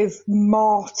passive-aggressive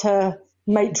martyr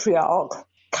matriarch.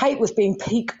 Kate was being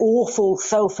peak awful,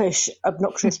 selfish,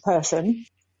 obnoxious person.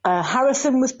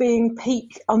 Harrison was being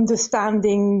peak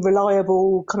understanding,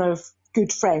 reliable, kind of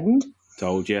good friend.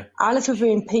 Told you. Alice was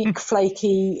being peak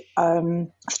flaky,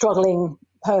 struggling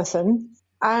person.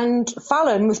 And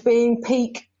Fallon was being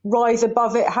peak rise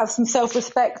above it, have some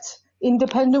self-respect,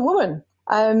 independent woman.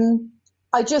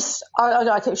 I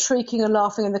kept shrieking and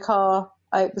laughing in the car.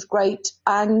 It was great.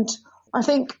 And I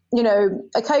think,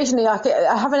 occasionally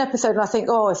I have an episode and I think,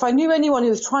 if I knew anyone who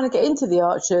was trying to get into the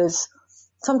Archers,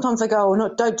 sometimes I go,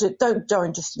 don't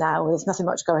join just now. There's nothing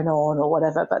much going on or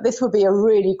whatever. But this would be a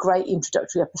really great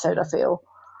introductory episode, I feel.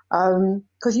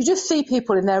 Because you just see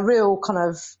people in their real kind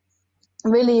of,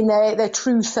 really in their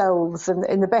true selves and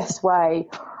in the best way.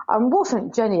 And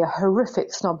wasn't Jenny a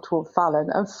horrific snob toward Fallon?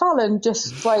 And Fallon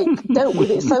just dealt with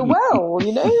it so well,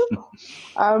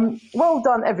 Well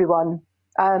done, everyone.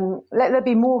 Let there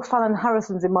be more Fallon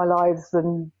Harrisons in my lives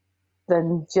than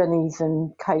Jenny's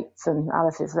and Kate's and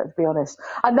Alice's, let's be honest.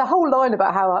 And the whole line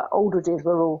about how Aldridges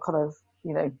were all kind of,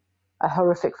 a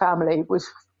horrific family was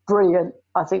brilliant.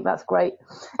 I think that's great.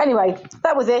 Anyway,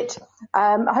 that was it.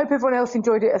 I hope everyone else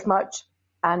enjoyed it as much.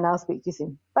 And I'll speak to you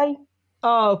soon. Bye.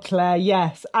 Oh, Claire,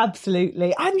 yes,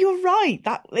 absolutely. And you're right.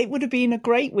 That it would have been a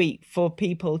great week for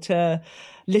people to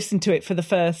listen to it for the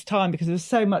first time because there was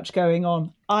so much going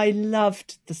on. I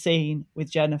loved the scene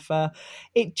with Jennifer.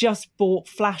 It just brought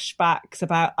flashbacks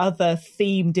about other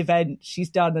themed events she's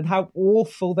done and how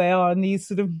awful they are and these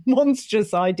sort of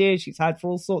monstrous ideas she's had for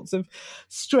all sorts of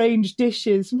strange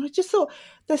dishes. And I just thought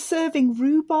they're serving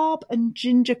rhubarb and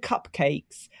ginger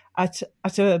cupcakes at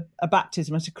a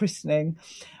baptism, at a christening.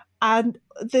 And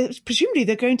presumably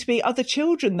there are going to be other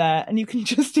children there, and you can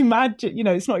just imagine,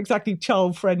 it's not exactly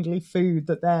child-friendly food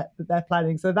that they're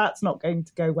planning, so that's not going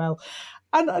to go well.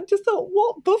 And I just thought,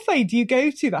 what buffet do you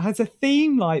go to that has a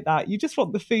theme like that? You just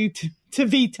want the food to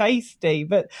be tasty,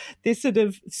 but this sort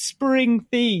of spring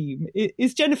theme,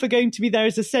 is Jennifer going to be there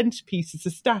as a centrepiece, as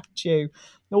a statue,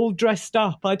 all dressed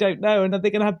up? I don't know. And are they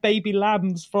going to have baby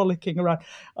lambs frolicking around?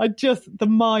 The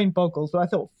mind boggles. But I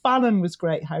thought Fallon was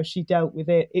great how she dealt with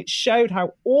it. It showed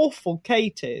how awful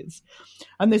Kate is.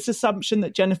 And this assumption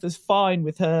that Jennifer's fine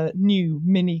with her new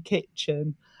mini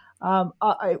kitchen.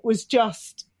 It was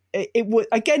just... It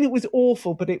was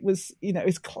awful, but it was, it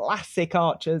was classic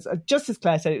Archers. Just as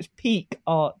Claire said, it was peak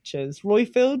Archers.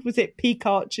 Roifield, was it peak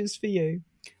Archers for you?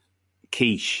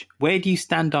 Quiche. Where do you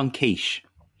stand on quiche?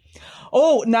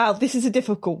 Oh, now this is a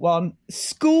difficult one.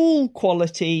 School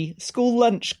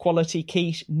lunch quality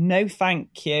quiche, no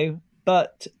thank you.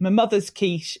 But my mother's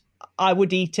quiche, I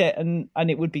would eat it and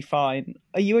it would be fine.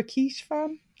 Are you a quiche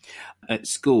fan? At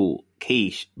school,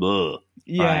 quiche, ugh.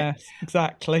 Yes, right?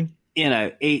 Exactly.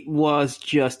 It was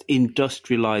just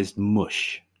industrialized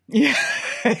mush. Yeah.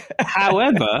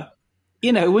 However,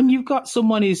 when you've got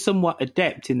someone who's somewhat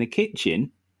adept in the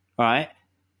kitchen, right,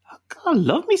 I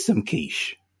love me some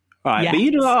quiche. Right. Yes. But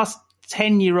you'd ask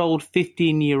 10-year-old,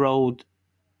 15-year-old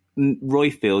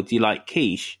Roifield, do you like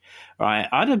quiche? Right.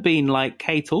 I'd have been like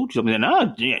Kate Aldridge. I mean,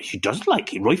 no, yeah, she doesn't like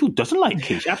quiche. Roifield doesn't like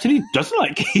quiche. Absolutely doesn't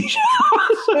like quiche.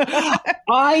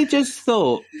 I just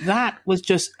thought that was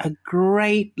just a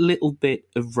great little bit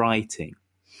of writing.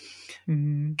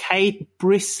 Mm. Kate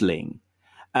bristling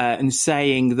and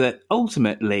saying that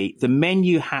ultimately the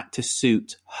menu had to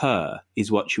suit her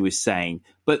is what she was saying.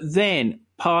 But then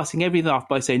passing everything off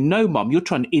by saying, no, Mum, you're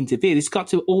trying to interfere. It's got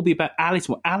to all be about Alice,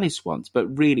 what Alice wants.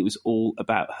 But really it was all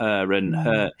about her and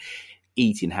her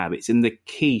eating habits. And the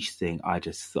quiche thing, I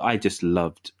just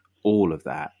loved all of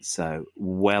that. So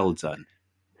well done.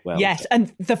 Yes,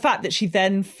 and the fact that she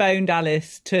then phoned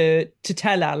Alice to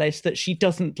tell Alice that she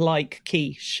doesn't like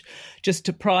quiche, just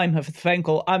to prime her for the phone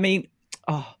call. I mean,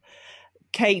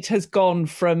 Kate has gone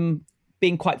from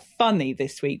being quite funny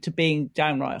this week to being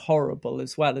downright horrible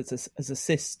as well as a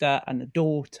sister and a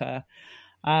daughter.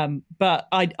 But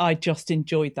I just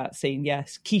enjoyed that scene.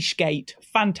 Yes, Quichegate,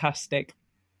 fantastic.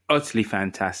 Utterly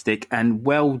fantastic, and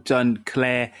well done,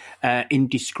 Claire, in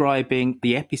describing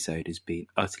the episode as being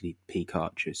utterly peak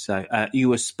Archers. So you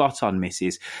were spot on,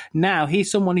 Mrs. Now,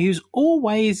 here's someone who's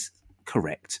always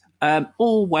correct,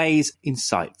 always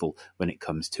insightful when it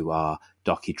comes to our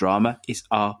docudrama. It's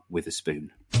R.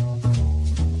 Witherspoon.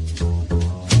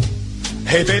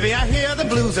 Hey, baby, I hear the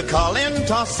blues are calling.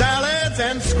 Tossed salads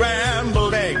and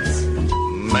scrambled eggs.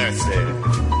 Mercy.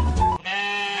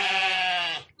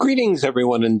 Greetings,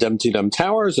 everyone in Dumpty Dum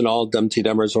Towers and all Dumpty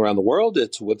Dummers around the world.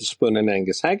 It's Witherspoon and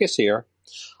Angus Haggis here.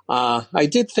 I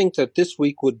did think that this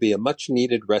week would be a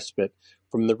much-needed respite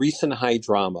from the recent high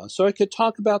drama, so I could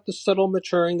talk about the subtle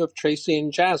maturing of Tracy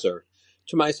and Jazzer.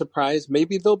 To my surprise,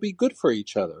 maybe they'll be good for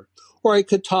each other. Or I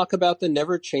could talk about the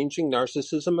never-changing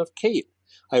narcissism of Kate.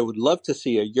 I would love to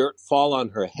see a yurt fall on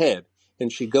her head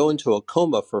and she go into a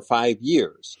coma for 5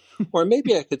 years. Or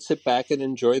maybe I could sit back and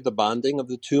enjoy the bonding of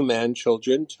the two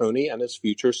man-children, Tony and his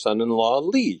future son-in-law,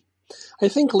 Lee. I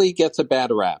think Lee gets a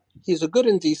bad rap. He's a good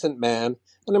and decent man,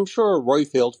 and I'm sure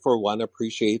Roifield, for one,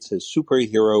 appreciates his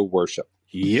superhero worship.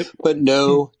 Yep. But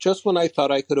no, just when I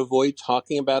thought I could avoid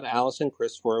talking about Alice and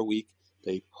Chris for a week,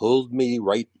 they pulled me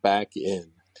right back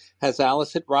in. Has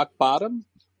Alice hit rock bottom?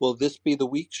 Will this be the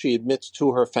week she admits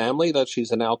to her family that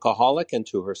she's an alcoholic and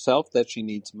to herself that she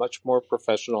needs much more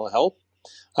professional help?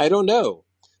 I don't know.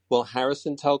 Will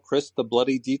Harrison tell Chris the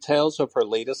bloody details of her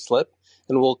latest slip?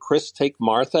 And will Chris take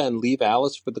Martha and leave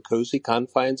Alice for the cozy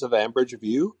confines of Ambridge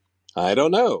View? I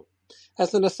don't know.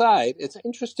 As an aside, it's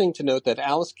interesting to note that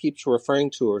Alice keeps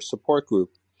referring to her support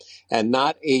group and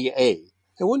not AA.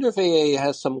 I wonder if AA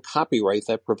has some copyright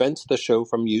that prevents the show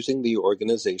from using the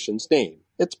organization's name.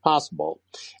 It's possible.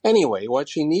 Anyway, what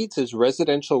she needs is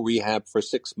residential rehab for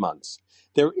 6 months.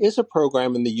 There is a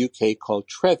program in the UK called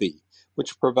Trevi,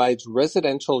 which provides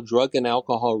residential drug and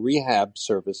alcohol rehab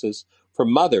services for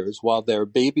mothers while their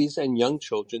babies and young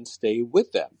children stay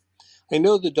with them. I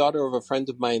know the daughter of a friend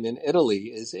of mine in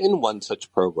Italy is in one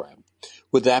such program.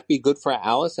 Would that be good for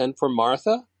Alice and for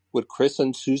Martha? Would Chris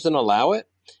and Susan allow it?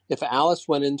 If Alice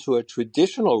went into a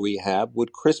traditional rehab,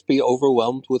 would Chris be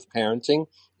overwhelmed with parenting,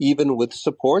 even with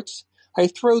supports? I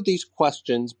throw these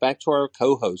questions back to our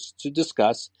co-hosts to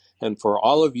discuss and for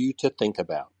all of you to think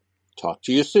about. Talk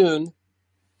to you soon.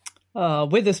 Oh,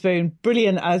 Witherspoon,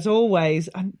 brilliant as always.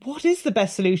 And what is the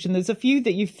best solution? There's a few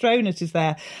that you've thrown at us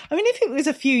there. I mean, if it was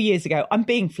a few years ago, I'm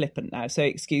being flippant now, so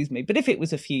excuse me, but if it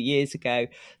was a few years ago,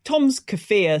 Tom's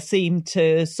kefir seemed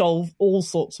to solve all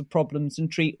sorts of problems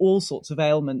and treat all sorts of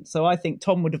ailments. So I think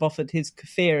Tom would have offered his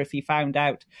kefir if he found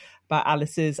out about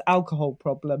Alice's alcohol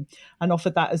problem and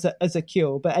offered that as a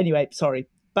cure. But anyway, sorry.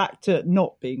 Back to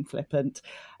not being flippant.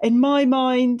 In my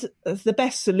mind, the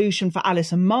best solution for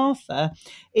Alice and Martha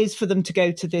is for them to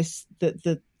go to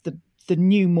the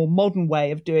new, more modern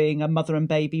way of doing a mother and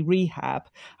baby rehab.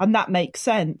 And that makes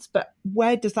sense. But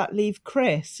where does that leave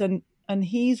Chris? And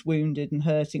he's wounded and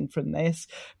hurting from this.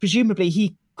 Presumably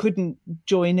he couldn't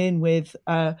join in with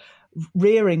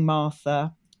rearing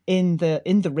Martha in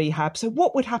the rehab. So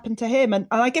what would happen to him? And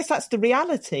I guess that's the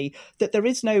reality, that there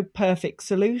is no perfect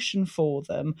solution for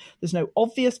them. There's no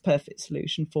obvious perfect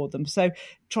solution for them. So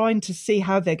trying to see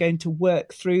how they're going to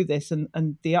work through this and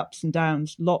the ups and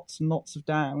downs, lots and lots of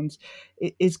downs,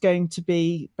 is going to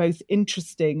be both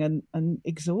interesting and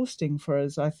exhausting for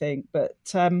us, I think. But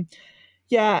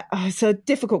yeah, it's a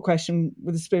difficult question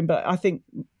with a spoon, but I think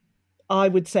I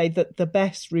would say that the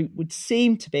best route would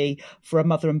seem to be for a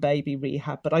mother and baby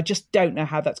rehab, but I just don't know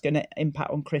how that's going to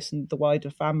impact on Chris and the wider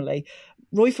family.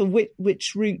 Roifield,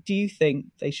 which route do you think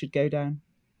they should go down?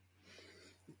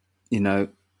 You know,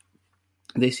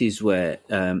 this is where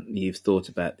you've thought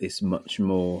about this much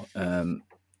more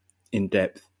in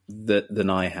depth than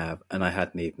I have, and I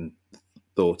hadn't even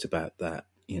thought about that.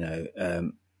 You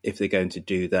know, if they're going to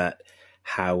do that,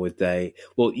 how would they?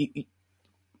 Well,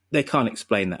 they can't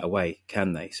explain that away,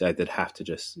 can they? So they'd have to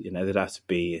they'd have to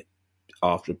be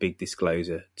after a big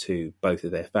disclosure to both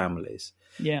of their families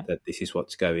that this is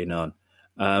what's going on.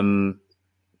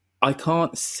 I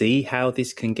can't see how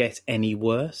this can get any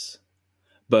worse,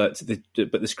 but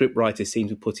the script writers seem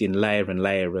to put in layer and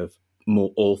layer of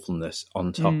more awfulness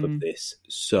on top of this.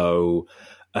 So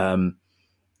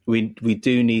we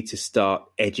do need to start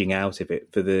edging out of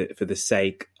it for the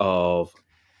sake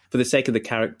of the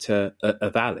character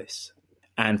of Alice,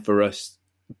 and for us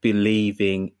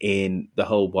believing in the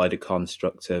whole wider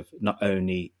construct of not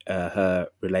only her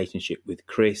relationship with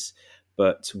Chris,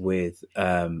 but with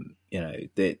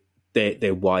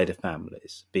their wider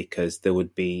families, because there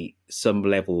would be some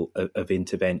level of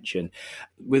intervention.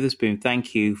 Witherspoon,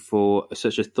 thank you for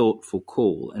such a thoughtful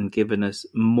call and given us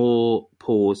more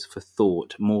pause for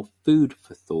thought, more food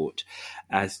for thought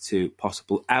as to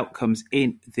possible outcomes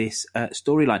in this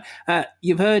storyline.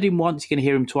 You've heard him once, you can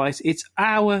hear him twice. It's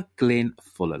our Glyn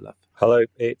Fullerlove. Hello,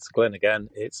 it's Glenn again.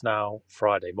 It's now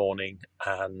Friday morning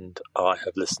and I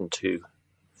have listened to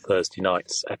Thursday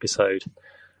night's episode.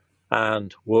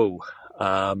 And whoa,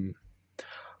 I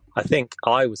think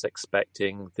I was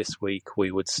expecting this week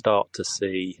we would start to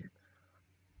see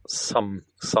some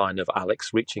sign of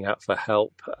Alex reaching out for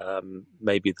help,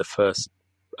 maybe the first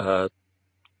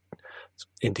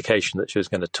indication that she was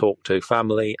going to talk to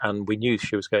family, and we knew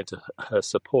she was going to her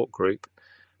support group.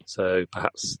 So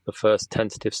perhaps the first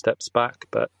tentative steps back,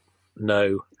 but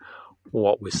no,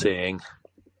 what we're seeing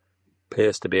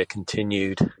appears to be a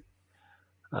continued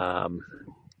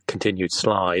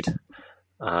slide,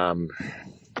 and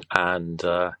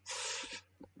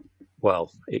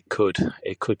well, it could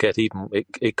get even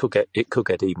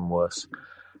worse.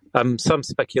 Some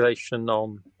speculation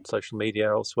on social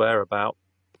media elsewhere about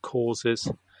causes,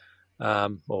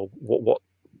 or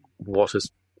what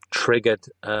has triggered,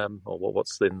 or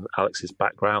what's in Alex's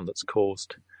background that's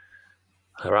caused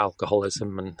her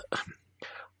alcoholism, and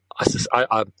I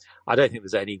don't think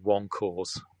there's any one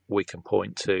cause we can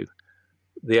point to.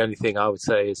 The only thing I would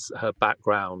say is her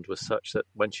background was such that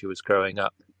when she was growing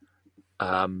up,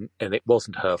 and it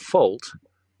wasn't her fault,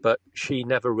 but she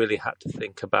never really had to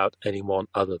think about anyone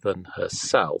other than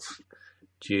herself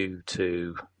due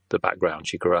to the background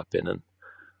she grew up in,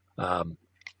 and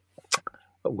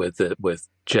with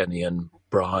Jenny and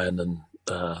Brian and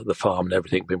the farm and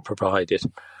everything being provided,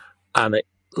 and it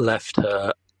left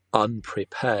her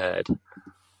unprepared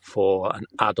for an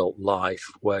adult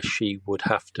life where she would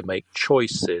have to make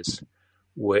choices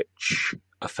which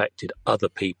affected other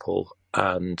people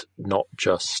and not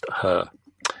just her.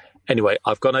 Anyway,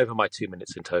 I've gone over my 2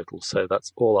 minutes in total, so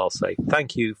that's all I'll say.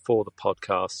 Thank you for the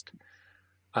podcast.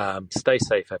 Stay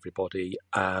safe, everybody,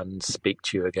 and speak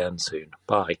to you again soon.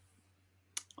 Bye.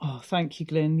 Oh, thank you,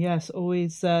 Glyn. Yes,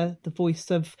 always the voice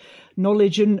of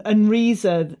knowledge and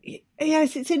reason.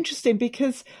 Yes, it's interesting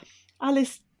because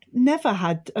Alice never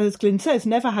had, as Glyn says,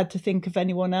 never had to think of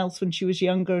anyone else when she was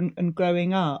younger and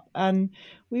growing up. And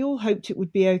we all hoped it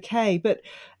would be okay. But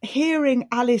hearing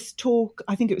Alice talk,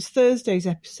 I think it was Thursday's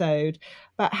episode,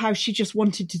 about how she just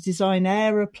wanted to design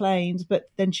aeroplanes, but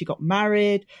then she got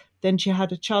married, then she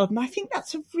had a child. And I think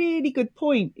that's a really good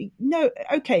point. No,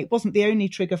 okay, it wasn't the only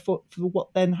trigger for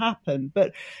what then happened,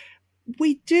 but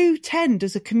we do tend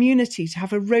as a community to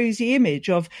have a rosy image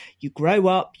of you grow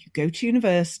up, you go to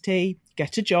university,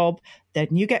 get a job, then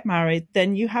you get married,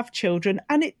 then you have children.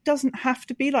 And it doesn't have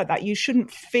to be like that. You shouldn't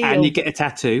feel... And you get a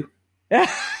tattoo.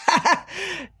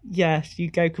 Yes, you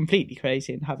go completely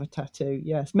crazy and have a tattoo.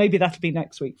 Yes, maybe that'll be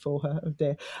next week for her. Oh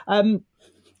dear.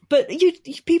 But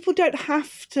people don't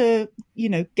have to,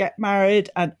 get married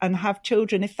and have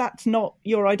children if that's not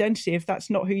your identity, if that's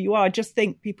not who you are. I just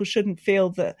think people shouldn't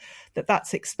feel that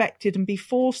that's expected and be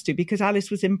forced to, because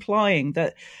Alice was implying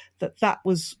that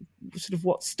was sort of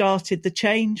what started the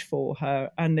change for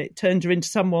her, and it turned her into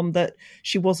someone that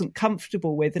she wasn't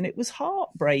comfortable with. And it was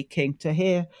heartbreaking to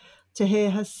hear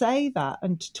her say that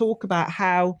and to talk about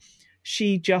how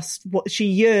she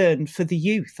yearned for the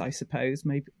youth, I suppose.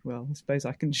 Maybe, well, I suppose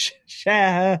I can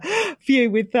share her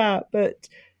view with that. But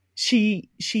she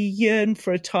yearned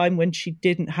for a time when she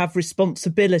didn't have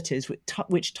responsibilities,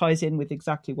 which ties in with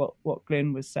exactly what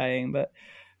Glyn was saying. But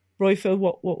Roifield,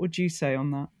 what would you say on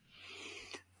that?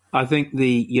 I think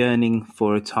the yearning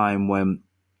for a time when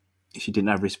she didn't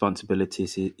have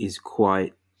responsibilities is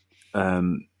quite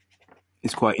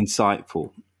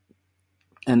insightful.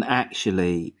 And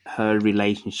actually, her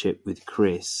relationship with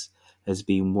Chris has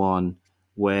been one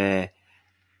where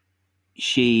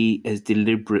she has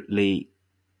deliberately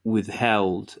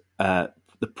withheld the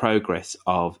progress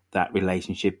of that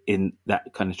relationship in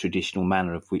that kind of traditional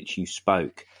manner of which you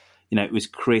spoke. It was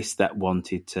Chris that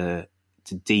wanted to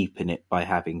deepen it by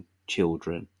having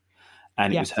children.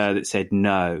 And it was her that said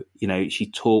no.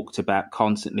 She talked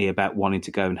constantly about wanting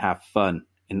to go and have fun.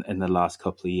 In the last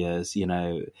couple of years,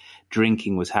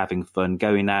 drinking was having fun,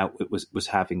 going out was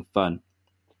having fun.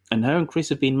 And her and Chris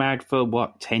have been married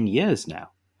for 10 years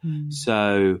now.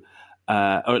 So,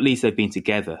 or at least they've been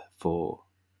together for,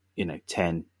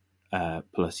 10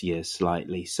 plus years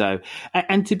slightly. So,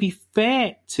 and to be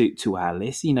fair to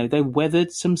Alice, they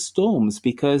weathered some storms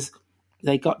because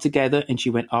they got together and she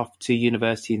went off to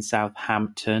university in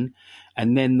Southampton.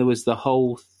 And then there was the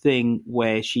whole thing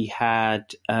where she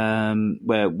had,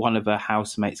 where one of her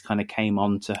housemates kind of came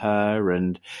on to her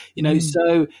and,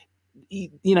 so,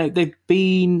 they've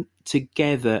been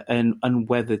together and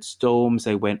weathered storms.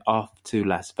 They went off to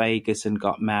Las Vegas and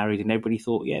got married and everybody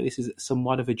thought, yeah, this is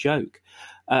somewhat of a joke.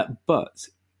 But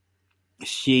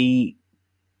she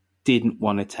didn't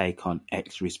want to take on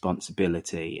extra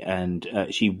responsibility and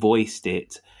she voiced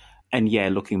it. And yeah,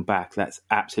 looking back, that's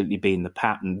absolutely been the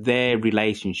pattern. Their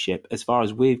relationship, as far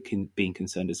as we've been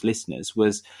concerned as listeners,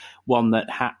 was one that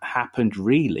happened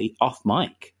really off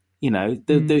mic.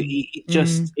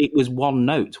 It was one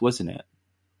note, wasn't it?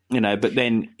 But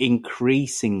then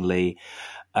increasingly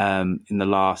in the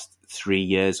last 3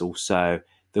 years or so,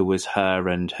 there was her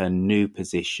and her new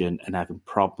position and having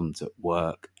problems at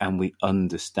work. And we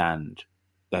understand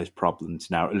those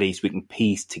problems now. At least we can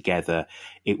piece together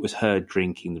it was her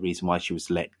drinking the reason why she was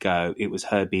let go. It was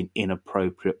her being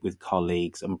inappropriate with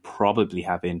colleagues and probably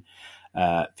having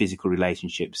physical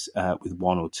relationships with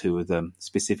one or two of them,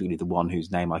 specifically the one whose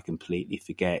name I completely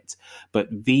forget. But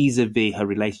vis-a-vis her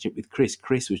relationship with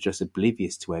Chris was just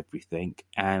oblivious to everything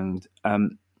and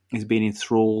has been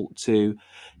enthralled to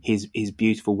his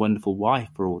beautiful, wonderful wife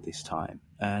for all this time.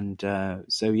 And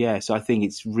so I think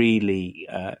it's really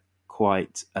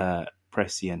quite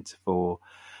prescient for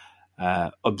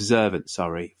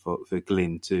for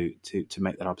Glyn to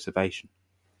make that observation.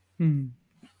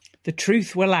 The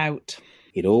truth will out.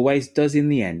 It always does in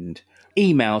the end.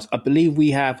 Emails, I believe we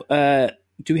have,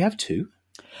 do we have 2?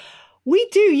 We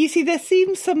do. You see, there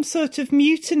seems some sort of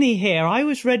mutiny here. I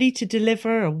was ready to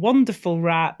deliver a wonderful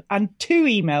rap and 2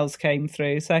 emails came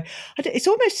through. So it's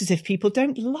almost as if people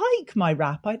don't like my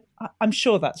rap. I'm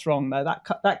sure that's wrong, though.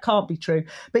 That can't be true.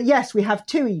 But yes, we have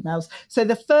 2 emails. So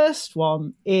the first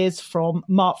one is from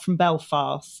Mark from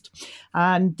Belfast.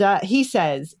 And he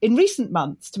says, in recent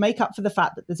months, to make up for the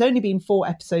fact that there's only been 4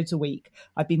 episodes a week,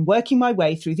 I've been working my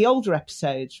way through the older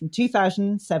episodes from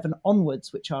 2007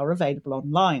 onwards, which are available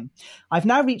online. I've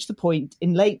now reached the point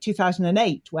in late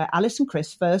 2008 where Alice and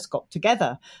Chris first got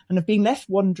together and have been left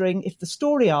wondering if the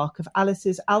story arc of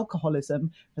Alice's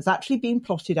alcoholism has actually been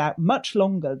plotted out much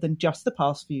longer than than just the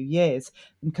past few years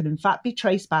and can in fact be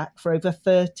traced back for over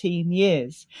 13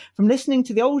 years. From listening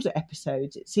to the older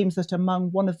episodes, it seems that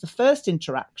among one of the first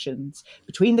interactions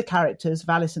between the characters of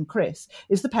Alice and Chris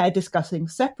is the pair discussing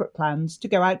separate plans to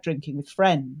go out drinking with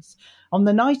friends. On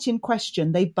the night in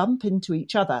question, they bump into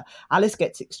each other. Alice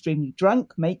gets extremely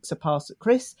drunk, makes a pass at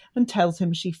Chris, and tells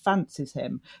him she fancies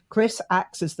him. Chris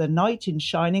acts as the knight in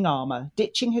shining armour,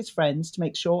 ditching his friends to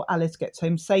make sure Alice gets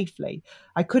home safely.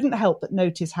 I couldn't help but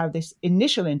notice how this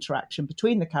initial interaction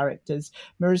between the characters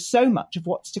mirrors so much of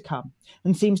what's to come,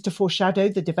 and seems to foreshadow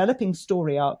the developing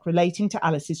story arc relating to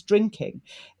Alice's drinking.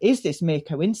 Is this mere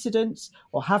coincidence,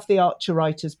 or have the Archer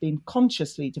writers been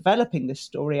consciously developing this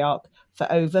story arc for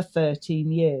over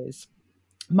 13 years?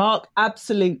 Mark,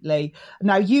 absolutely.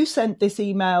 Now, you sent this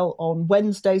email on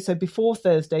Wednesday, so before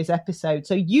Thursday's episode.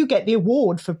 So you get the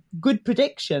award for good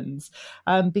predictions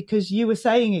because you were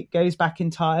saying it goes back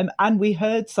in time, and we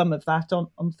heard some of that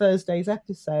on Thursday's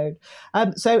episode.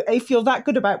 So if you're that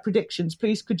good about predictions,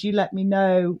 please could you let me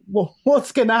know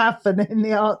what's going to happen in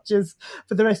the Archers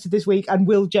for the rest of this week? And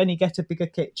will Jenny get a bigger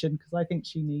kitchen? Because I think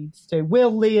she needs to.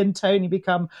 Will Lee and Tony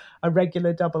become a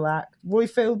regular double act?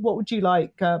 Roifield, what would you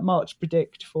like Mark to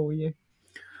predict for you?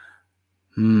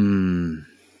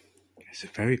 It's a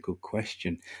very good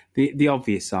question. The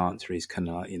obvious answer is kind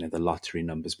of the lottery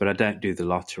numbers, but I don't do the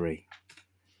lottery.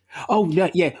 Oh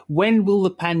yeah, when will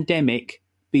the pandemic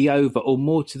be over, or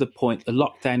more to the point, the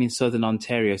lockdown in Southern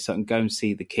Ontario, so I can go and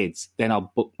see the kids? Then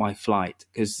I'll book my flight,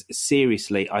 because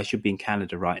seriously, I should be in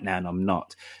Canada right now and I'm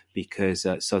not, because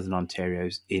Southern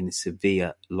Ontario's in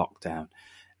severe lockdown,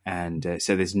 and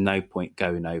so there's no point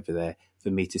going over there for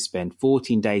me to spend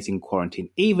 14 days in quarantine.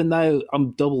 Even though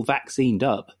I'm double vaccinated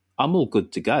up, I'm all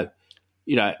good to go.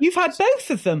 You've had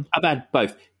both of them. I've had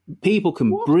both. People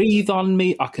can breathe on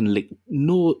me. I can lick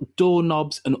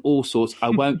doorknobs and all sorts.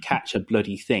 I won't catch a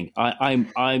bloody thing.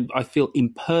 I feel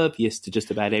impervious to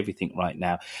just about everything right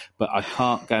now, but I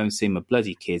can't go and see my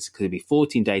bloody kids because it'll be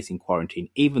 14 days in quarantine,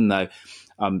 even though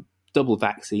I'm double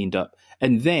vaccinated up.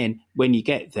 And then when you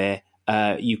get there,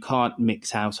 you can't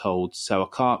mix households, so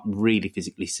I can't really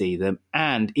physically see them.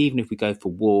 And even if we go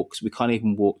for walks, we can't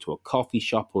even walk to a coffee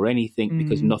shop or anything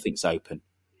because nothing's open.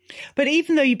 But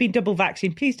even though you've been double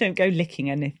vaccinated, please don't go licking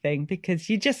anything, because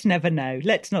you just never know.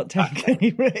 Let's not take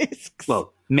any risks.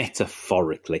 Well,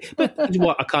 metaphorically. But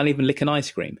what, I can't even lick an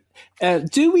ice cream.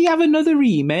 Do we have another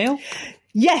email?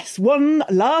 Yes, one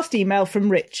last email from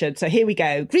Richard. So here we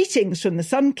go. Greetings from the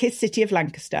sun-kissed city of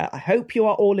Lancaster. I hope you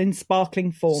are all in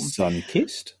sparkling form.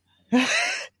 Sun-kissed?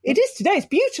 It is today. It's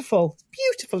beautiful. It's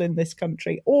beautiful in this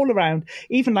country, all around,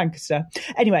 even Lancaster.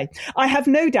 Anyway, I have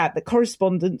no doubt that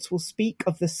correspondents will speak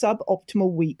of the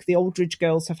suboptimal week the Aldridge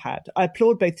girls have had. I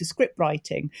applaud both the script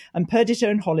writing and Perdita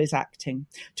and Holly's acting.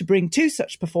 To bring two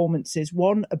such performances,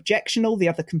 one objectional, the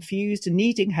other confused and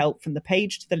needing help from the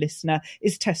page to the listener,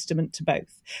 is testament to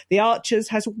both. The Archers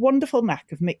has a wonderful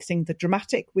knack of mixing the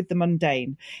dramatic with the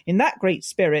mundane. In that great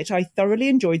spirit, I thoroughly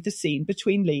enjoyed the scene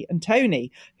between Lee and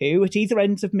Tony, who, at either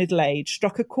ends of middle age,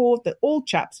 struck a chord that all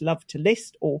chaps love to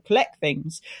list or collect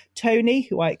things. Tony,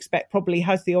 who I expect probably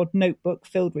has the odd notebook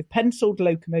filled with penciled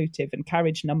locomotive and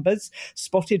carriage numbers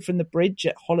spotted from the bridge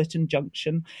at Holliton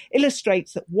Junction,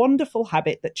 illustrates that wonderful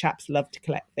habit that chaps love to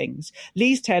collect things.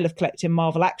 Lee's tale of collecting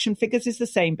Marvel action figures is the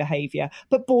same behaviour,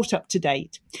 but brought up to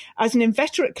date. As an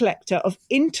inveterate collector of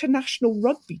international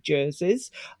rugby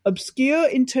jerseys, obscure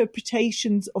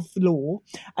interpretations of law,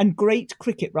 and great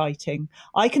cricket writing,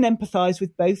 I can empathise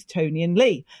with both Tony and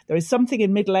Lee. There is something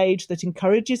in middle age that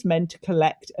encourages men to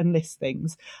collect and list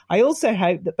things. I also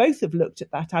hope that both have looked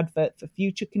at that advert for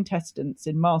future contestants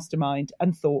in Mastermind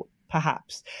and thought,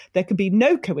 perhaps there can be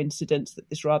no coincidence that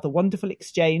this rather wonderful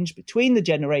exchange between the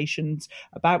generations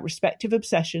about respective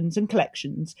obsessions and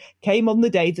collections came on the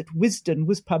day that Wisdom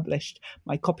was published.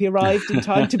 My copy arrived in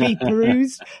time to be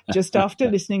perused just after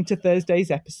listening to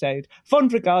Thursday's episode.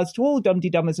 Fond regards to all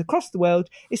Dum-de-Dummers across the world,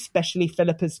 especially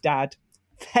Philippa's dad.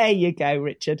 There you go,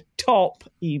 Richard. Top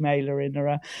emailer in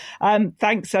her.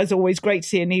 Thanks, as always. Great to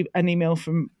see an email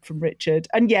from Richard.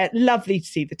 And yeah, lovely to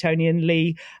see the Tony and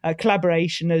Lee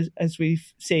collaboration as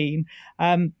we've seen.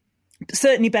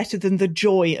 Certainly better than the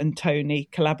Joy and Tony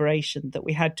collaboration that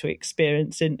we had to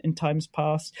experience in times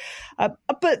past.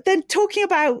 But then talking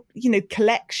about,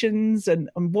 collections and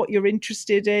what you're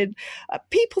interested in,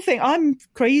 people think I'm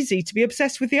crazy to be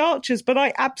obsessed with the Archers, but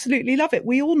I absolutely love it.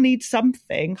 We all need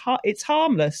something. It's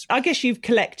harmless. I guess you've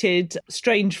collected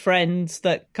strange friends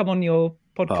that come on your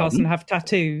podcast and have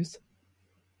tattoos.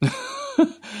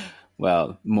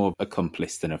 Well, more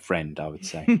accomplice than a friend, I would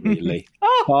say, really.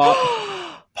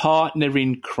 Partner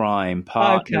in crime.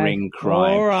 All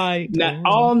right. Now,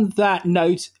 on that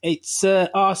note, it's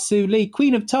our Sue Lee,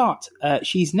 Queen of Tart.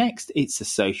 She's next. It's a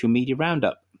social media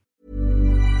roundup.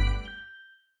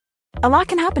 A lot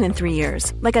can happen in 3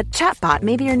 years, like a chatbot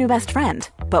may be your new best friend.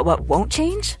 But what won't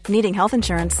change? Needing health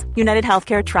insurance. United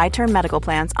Healthcare Tri-Term Medical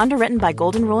Plans, underwritten by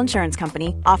Golden Rule Insurance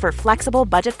Company, offer flexible,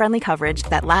 budget-friendly coverage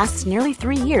that lasts nearly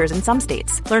 3 years in some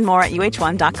states. Learn more at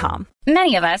uh1.com.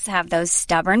 Many of us have those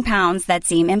stubborn pounds that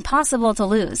seem impossible to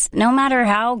lose, no matter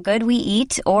how good we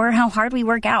eat or how hard we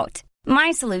work out.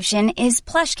 My solution is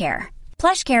PlushCare.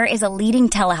 PlushCare is a leading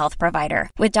telehealth provider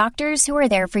with doctors who are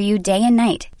there for you day and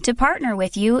night to partner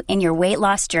with you in your weight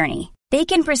loss journey. They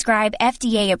can prescribe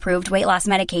FDA-approved weight loss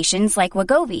medications like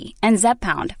Wegovy and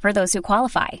Zepbound for those who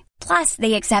qualify. Plus,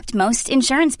 they accept most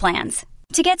insurance plans.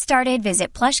 To get started,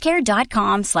 visit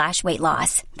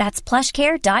plushcare.com/weightloss. That's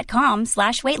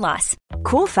plushcare.com/weightloss.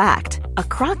 Cool fact, a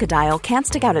crocodile can't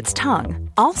stick out its tongue.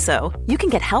 Also, you can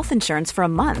get health insurance for a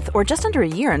month or just under a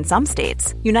year in some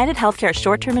states. United Healthcare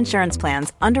short-term insurance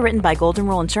plans, underwritten by Golden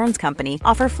Rule Insurance Company,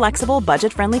 offer flexible,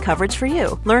 budget-friendly coverage for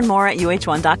you. Learn more at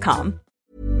uh1.com.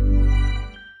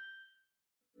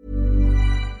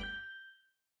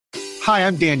 Hi,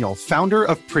 I'm Daniel, founder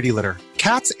of Pretty Litter.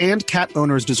 Cats and cat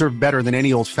owners deserve better than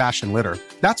any old-fashioned litter.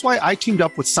 That's why I teamed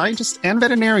up with scientists and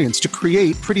veterinarians to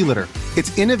create Pretty Litter.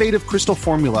 Its innovative crystal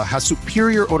formula has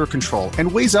superior odor control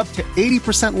and weighs up to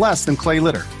 80% less than clay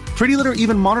litter. Pretty Litter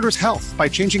even monitors health by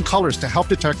changing colors to help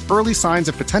detect early signs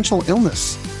of potential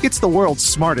illness. It's the world's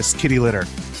smartest kitty litter.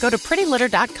 Go to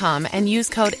prettylitter.com and use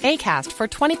code ACAST for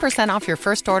 20% off your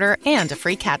first order and a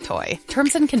free cat toy.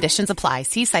 Terms and conditions apply.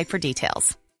 See site for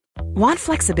details. Want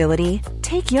flexibility?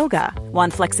 Take yoga.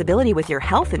 Want flexibility with your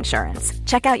health insurance?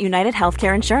 Check out United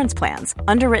Healthcare Insurance Plans.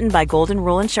 Underwritten by Golden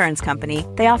Rule Insurance Company,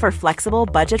 they offer flexible,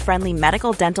 budget-friendly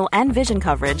medical, dental, and vision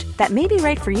coverage that may be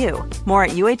right for you. More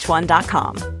at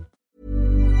uh1.com.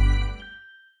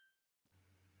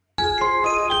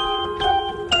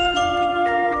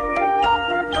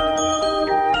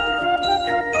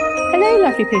 Hello,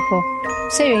 lovely people.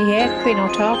 Sue here, Queen or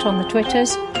Tart on the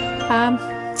Twitters.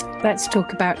 Let's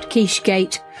talk about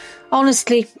Quichegate.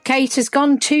 Honestly, Kate has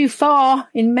gone too far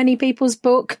in many people's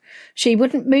book. She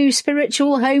wouldn't move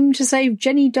Spiritual home to save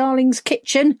Jenny Darling's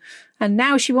kitchen, and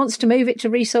now she wants to move it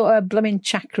to resort her blooming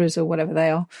chakras or whatever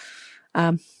they are.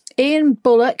 Ian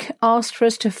Bullock asked for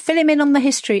us to fill him in on the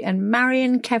history, and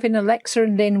Marion, Kevin, Alexa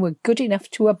and Lynn were good enough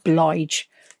to oblige.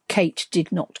 Kate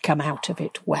did not come out of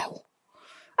it well.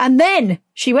 And then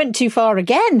she went too far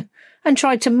again and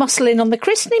tried to muscle in on the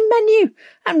christening menu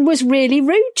and was really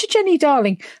rude to Jenny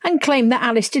Darling and claimed that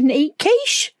Alice didn't eat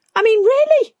quiche. I mean,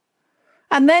 really?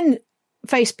 And then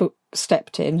Facebook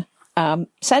stepped in,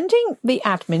 sending the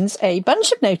admins a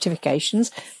bunch of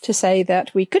notifications to say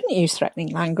that we couldn't use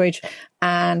threatening language,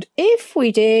 and if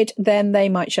we did, then they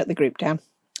might shut the group down.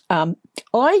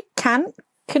 I can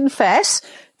confess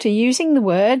to using the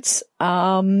words,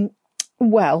 well,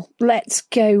 let's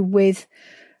go with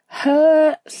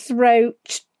her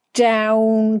throat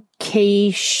down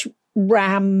quiche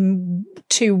ram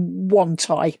to want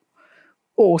I,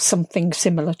 or something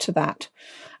similar to that.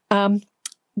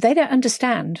 They don't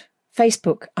understand,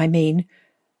 Facebook, I mean,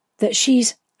 that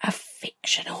she's a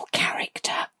fictional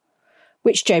character,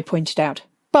 which Joe pointed out.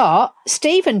 But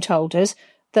Stephen told us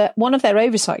that one of their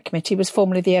oversight committee was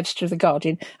formerly the editor of The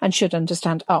Guardian and should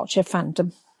understand Archer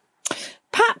fandom.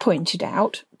 Pat pointed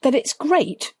out that it's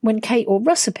great when Kate or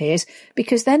Russ appears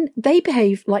because then they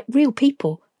behave like real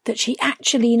people that she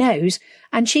actually knows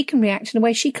and she can react in a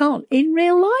way she can't in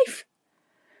real life.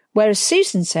 Whereas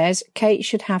Susan says Kate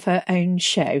should have her own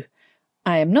show.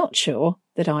 I am not sure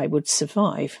that I would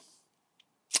survive.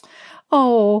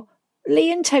 Oh,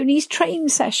 Lee and Tony's train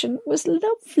session was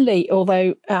lovely,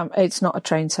 although it's not a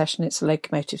train session, it's a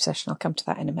locomotive session. I'll come to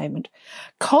that in a moment.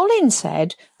 Colin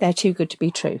said they're too good to be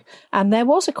true, and there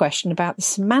was a question about the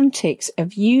semantics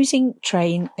of using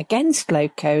train against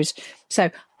locos, so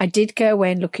I did go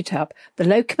away and look it up. The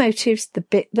locomotive's the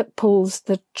bit that pulls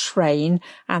the train,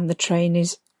 and the train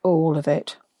is all of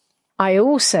it. I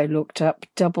also looked up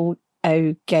double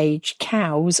O-gauge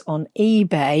cows on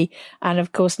eBay, and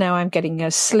of course now I'm getting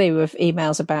a slew of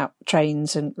emails about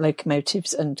trains and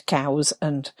locomotives and cows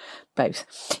and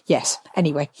both. Yes,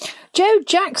 anyway. Joe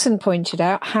Jackson pointed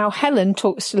out how Helen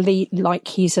talks to Lee like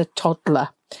he's a toddler,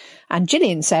 and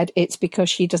Gillian said it's because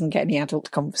she doesn't get any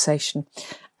adult conversation,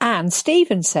 and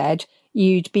Stephen said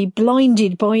you'd be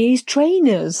blinded by his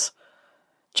trainers.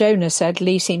 Jonah said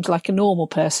Lee seems like a normal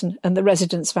person and the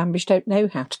residents of Ambridge don't know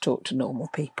how to talk to normal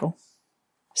people.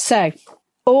 So,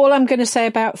 All I'm going to say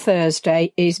about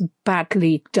Thursday is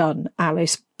badly done,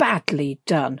 Alice. Badly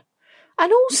done.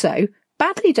 And also,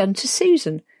 badly done to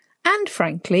Susan. And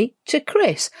frankly, to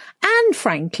Chris. And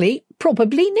frankly,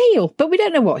 probably Neil. But we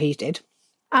don't know what he did.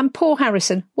 And poor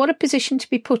Harrison, what a position to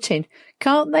be put in.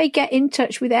 Can't they get in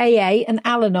touch with AA and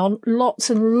Al-Anon? Lots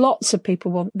and lots of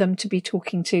people want them to be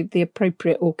talking to the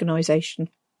appropriate organisation.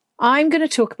 I'm going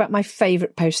to talk about my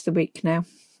favourite post of the week now.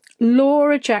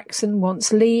 Laura Jackson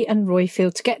wants Lee and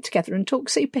Royfield to get together and talk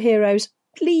superheroes.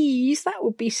 Please, that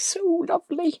would be so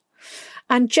lovely.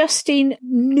 And Justine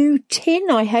Newton,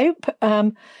 I hope,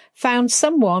 found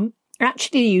someone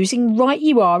actually using Right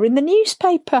You Are in the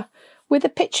newspaper with a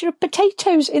picture of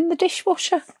potatoes in the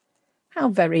dishwasher. How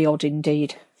very odd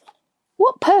indeed.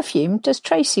 What perfume does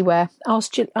Tracy wear?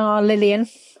 Asked Lillian.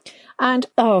 And,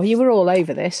 you were all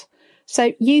over this.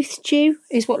 So Youth Dew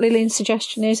is what Lillian's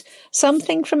suggestion is.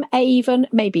 Something from Avon,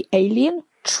 maybe Alien,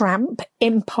 Tramp,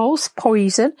 Impulse,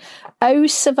 Poison, Eau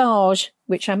Sauvage,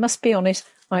 which I must be honest,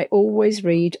 I always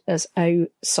read as Eau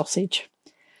Sausage.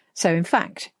 So in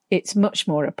fact, it's much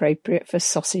more appropriate for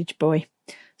Sausage Boy.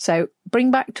 So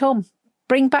bring back Tom,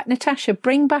 bring back Natasha,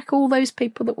 bring back all those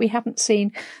people that we haven't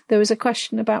seen. There was a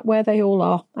question about where they all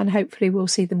are, and hopefully we'll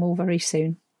see them all very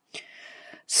soon.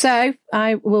 So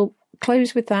I will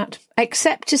close with that,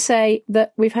 except to say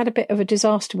that we've had a bit of a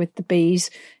disaster with the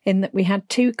bees in that we had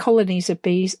 2 colonies of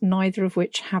bees, neither of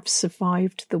which have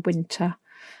survived the winter.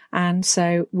 And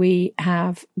so we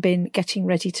have been getting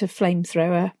ready to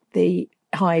flamethrower the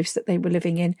hives that they were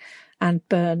living in and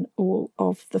burn all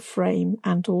of the frame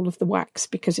and all of the wax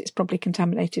because it's probably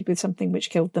contaminated with something which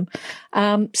killed them.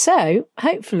 So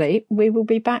hopefully we will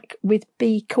be back with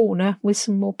Bee Corner with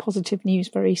some more positive news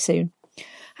very soon.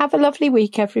 Have a lovely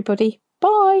week, everybody.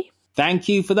 Bye. Thank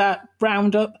you for that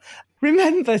roundup.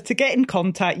 Remember, to get in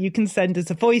contact, you can send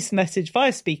us a voice message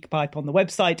via SpeakerPipe on the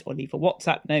website or leave a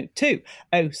WhatsApp note to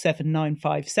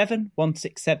 07957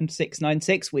 167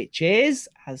 696, which is,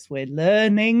 as we're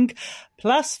learning,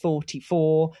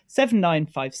 +44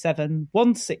 7957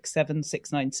 167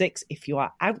 696 if you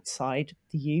are outside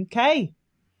the UK.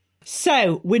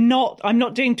 So I'm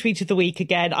not doing Tweet of the Week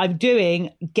again. I'm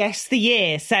doing Guess the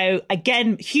Year. So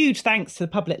again, huge thanks to the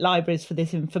public libraries for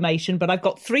this information, but I've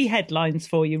got 3 headlines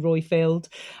for you, Royfield.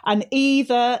 And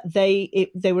either they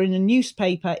were in a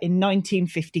newspaper in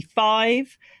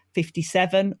 1955,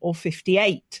 57 or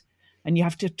 58. And you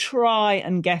have to try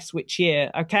and guess which year,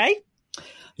 okay?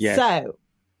 Yes. So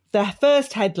the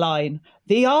first headline,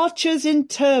 The Archers in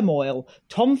Turmoil.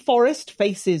 Tom Forrest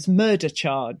faces murder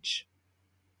charge.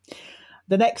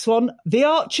 The next one, The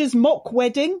Archers Mock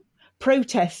Wedding,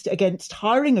 protest against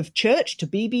hiring of church to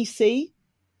BBC.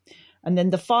 And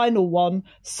then the final one,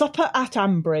 Supper at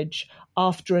Ambridge,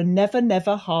 after a never,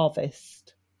 never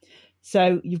harvest.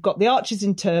 So you've got The Archers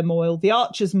in Turmoil, The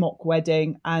Archers Mock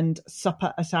Wedding, and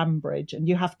Supper at Ambridge. And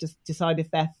you have to decide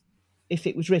if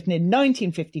it was written in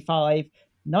 1955,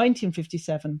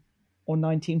 1957, or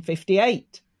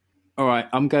 1958. All right,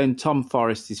 I'm going Tom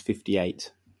Forrest is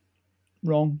 58.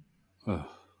 Wrong. Oh.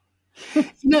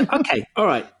 No, okay, all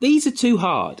right. These are too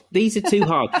hard.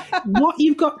 What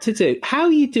you've got to do, how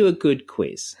you do a good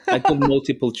quiz, a good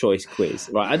multiple choice quiz,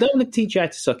 right? I don't want to teach you how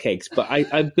to suck eggs, but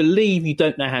I believe you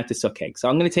don't know how to suck eggs. So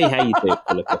I'm going to tell you how you do it,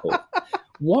 Philippa Hall.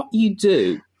 What you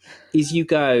do is you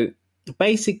go,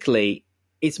 basically,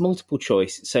 it's multiple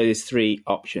choice, so there's 3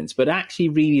 options, but actually,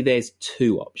 really, there's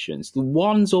 2 options. The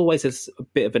one's always a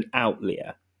bit of an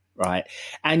outlier. Right.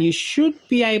 And you should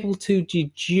be able to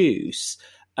deduce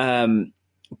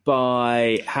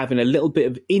by having a little bit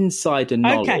of insider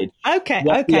knowledge. Okay.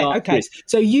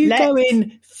 So go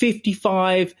in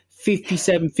 55,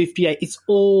 57, 58. It's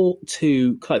all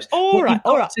too close. What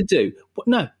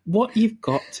you've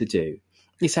got to do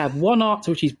is have one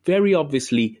answer which is very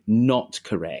obviously not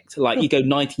correct. Like you go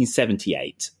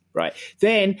 1978. Right.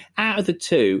 Then out of the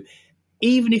 2,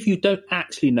 even if you don't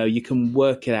actually know, you can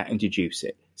work it out and deduce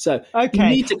it. So you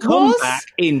need to come back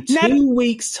in 2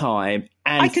 weeks' time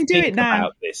and I can do it now.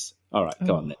 About this. All right,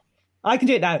 go on then. I can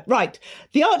do it now. Right.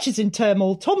 The Archers in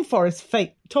Turmoil, Tom Forrest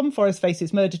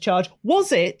faces murder charge.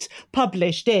 Was it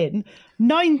published in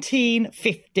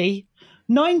 1950,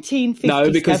 1957?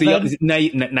 No, because now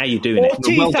you're doing it.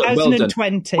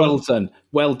 2020.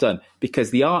 Well done. Because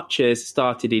The Archers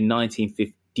started in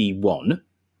 1951.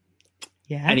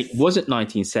 Yes. And it wasn't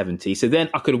 1970, so then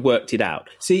I could have worked it out.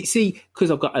 See,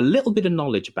 because I've got a little bit of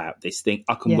knowledge about this thing,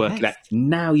 I can work it out.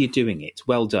 Now you're doing it.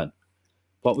 Well done.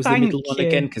 What was the middle one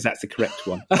again? Because that's the correct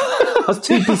one. I was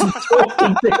too busy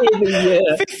talking to hear the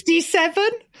year. 57?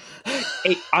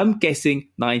 I'm guessing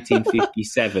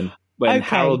 1957. when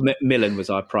Okay. Harold Macmillan was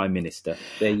our Prime Minister.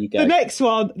 There you go. The next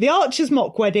one, The Archers'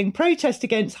 Mock Wedding, protest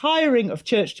against hiring of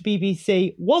Church to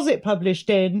BBC. Was it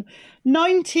published in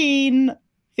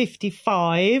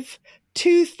 1955,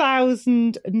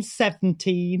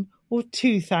 2017 or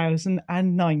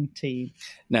 2019?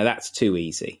 No, that's too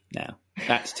easy now.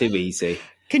 That's too easy.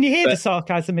 Can you hear the But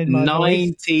sarcasm in my voice?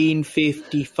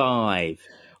 1955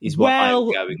 is what Well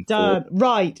I'm going done. for.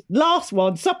 Right. Last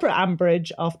one, Supper at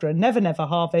Ambridge after a Never Never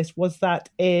harvest. Was that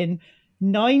in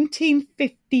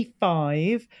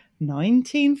 1955,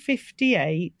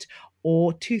 1958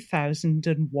 or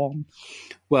 2001?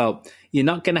 Well, you're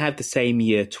not going to have the same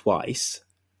year twice.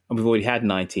 And we've already had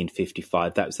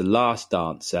 1955. That was the last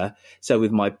answer. So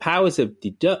with my powers of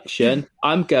deduction,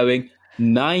 I'm going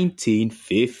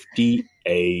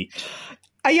 1958.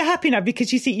 Are you happy now?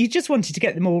 Because you see, you just wanted to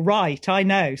get them all right. I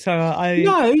know. So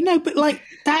No, but like,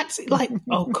 that's like,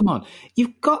 oh, come on.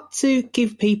 You've got to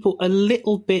give people a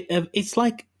little bit of, it's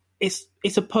like, it's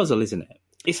a puzzle, isn't it?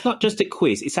 It's not just a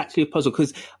quiz. It's actually a puzzle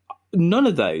because none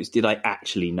of those did I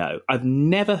actually know. I've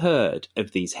never heard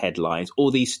of these headlines or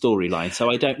these storylines,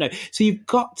 so I don't know. So you've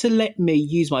got to let me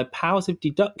use my powers of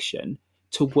deduction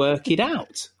to work it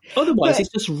out. Otherwise, it's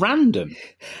just random.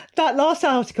 That last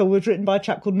article was written by a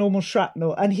chap called Norman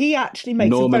Shrapnel, and he actually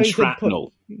makes a very good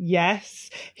point. Yes,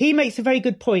 he makes a very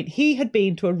good point. He had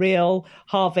been to a real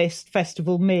harvest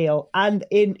festival meal, and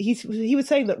he was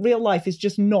saying that real life is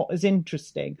just not as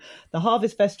interesting. The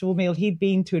harvest festival meal he'd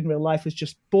been to in real life was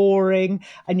just boring,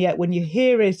 and yet when you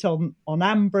hear it on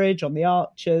Ambridge, on the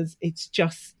Archers, it's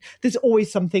just, there's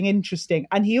always something interesting.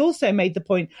 And he also made the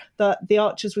point that the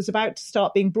Archers was about to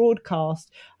start being broadcast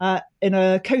in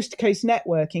a coast-to-coast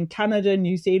network in Canada,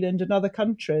 New Zealand and other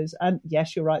countries. And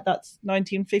yes, you're right, that's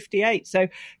 1958. So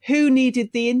who needed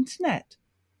the internet?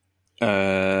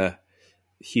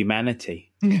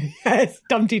 Humanity. Yes,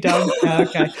 Dum-de-dum. Yeah,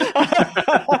 okay.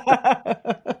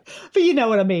 But you know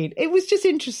what I mean. It was just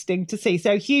interesting to see.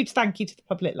 So huge thank you to the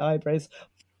public libraries.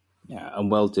 Yeah, and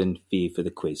well done for you for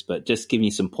the quiz, but just giving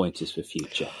you some pointers for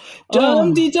future.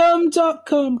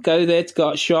 Dumdydum.com. Go there. It's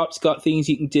got shops, got things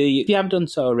you can do. If you haven't done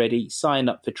so already, sign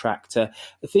up for Tractor.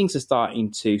 Things are starting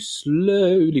to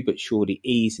slowly but surely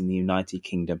ease in the United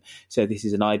Kingdom. So this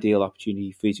is an ideal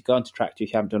opportunity for you to go onto Tractor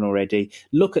if you haven't done already.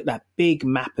 Look at that big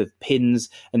map of pins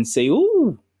and see,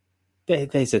 ooh,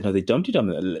 there's another Dum-de-dum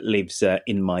that lives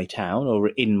in my town or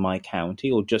in my county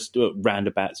or just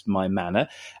roundabouts my manor.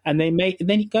 And then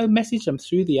you go message them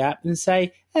through the app and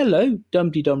say, hello,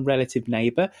 Dum-de-dum relative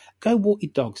neighbour, go walk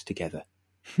your dogs together.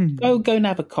 Go and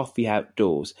have a coffee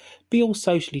outdoors. Be all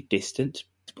socially distant,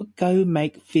 but go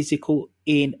make physical,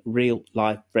 in real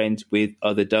life friends with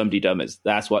other Dum-de-dummers.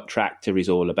 That's what Tractor is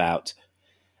all about.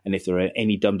 And if there are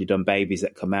any Dum-de-dum babies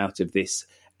that come out of this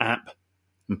app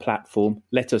and platform,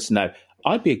 let us know.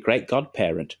 I'd be a great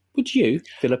godparent. Would you,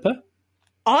 Philippa?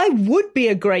 I would be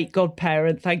a great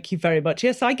godparent, thank you very much.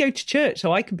 Yes, I go to church,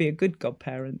 so I can be a good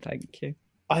godparent, thank you.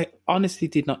 I honestly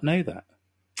did not know that.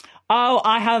 Oh,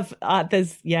 I have,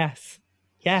 yes,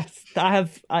 I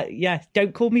have, yes.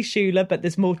 Don't call me Shula, but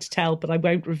there's more to tell, but I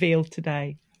won't reveal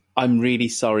today. I'm really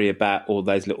sorry about all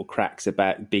those little cracks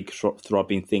about big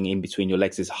throbbing thing in between your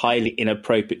legs. Is highly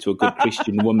inappropriate to a good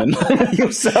Christian woman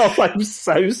yourself. I'm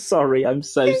so sorry.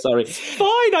 It's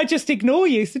fine. I just ignore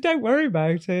you, so don't worry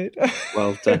about it.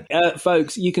 Well done.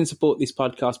 Folks, you can support this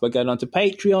podcast by going on to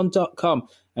patreon.com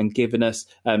and giving us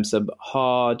some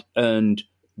hard-earned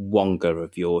wonga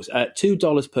of yours.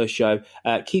 $2 per show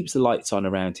keeps the lights on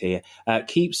around here,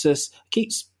 keeps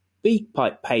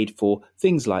SpeakPipe paid for,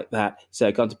 things like that.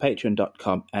 So go on to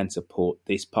patreon.com and support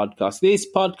this podcast. This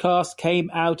podcast came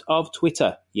out of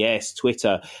Twitter. Yes,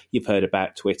 Twitter. You've heard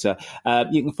about Twitter.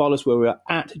 You can follow us where we're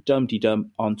at Dum-de-dum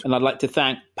on Twitter. And I'd like to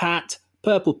thank Pat,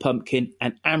 Purple Pumpkin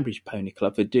and Ambridge Pony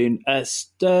Club for doing a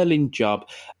sterling job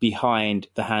behind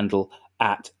the handle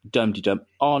at Dum-de-dum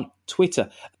on Twitter.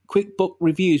 Quick Book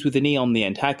Reviews with an E on the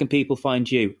end. How can people find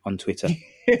you on Twitter?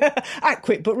 At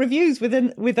Quick Book Reviews with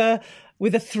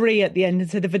a 3 at the end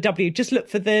instead of a W. Just look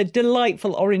for the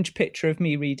delightful orange picture of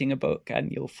me reading a book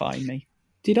and you'll find me.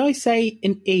 Did I say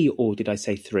an E or did I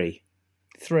say 3?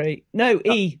 3. No,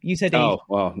 E. You said E. Oh,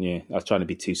 well, yeah. I was trying to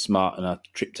be too smart and I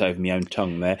tripped over my own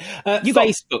tongue there.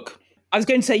 Facebook. I was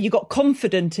going to say you got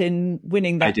confident in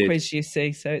winning that quiz, you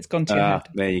see, so it's gone to your head.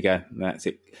 There you go. That's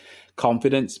it.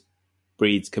 Confidence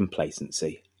breeds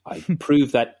complacency. I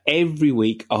prove that every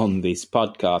week on this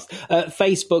podcast.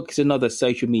 Facebook is another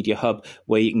social media hub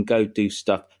where you can go do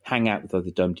stuff, hang out with other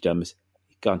Dum-de-dummers.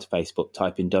 Go onto Facebook,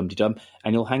 type in Dum-de-dum,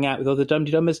 and you'll hang out with other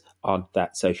Dum-de-dummers on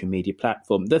that social media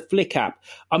platform. The Flick app.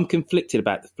 I'm conflicted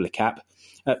about the Flick app.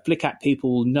 Flick app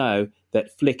people will know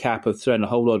that Flick app have thrown a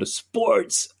whole lot of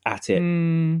sports at it.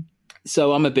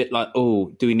 So I'm a bit like, oh,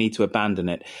 do we need to abandon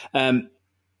it?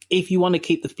 If you want to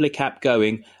keep the Flick app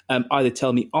going, either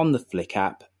tell me on the Flick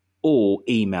app or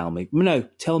email me. No,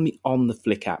 tell me on the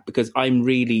Flick app, because I'm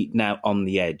really now on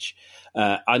the edge.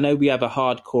 I know we have a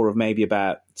hardcore of maybe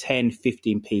about 10,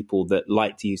 15 people that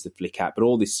like to use the Flick app, but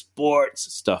all this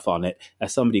sports stuff on it,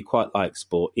 as somebody who quite likes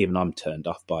sport, even I'm turned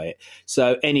off by it.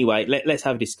 So anyway, let's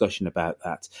have a discussion about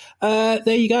that.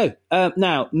 There you go.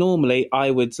 Now, normally I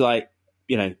would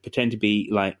pretend to be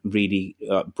like really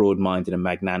broad-minded and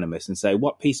magnanimous and say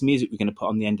what piece of music we're going to put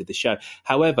on the end of the show.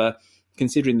 However,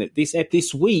 considering that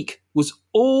this week was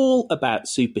all about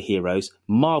superheroes,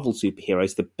 Marvel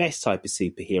superheroes, the best type of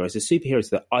superheroes, the superheroes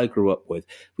that I grew up with.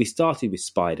 We started with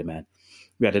Spider-Man.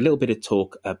 We had a little bit of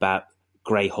talk about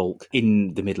Grey Hulk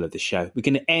in the middle of the show. We're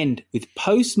going to end with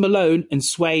Post Malone and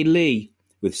Sway Lee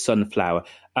with Sunflower.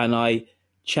 And I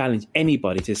challenge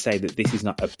anybody to say that this is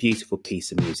not a beautiful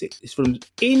piece of music. It's from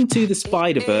Into the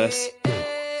Spider-Verse.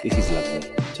 This is lovely.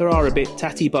 Ta-ra a bit,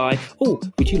 tatty bye. Oh,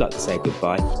 would you like to say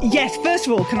goodbye? Yes, first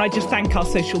of all, can I just thank our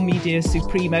social media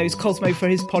supremos, Cosmo for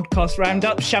his podcast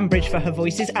roundup, Shambridge for her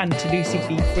voices, and to Lucy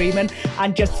B. Freeman.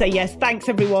 And just say yes, thanks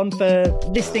everyone for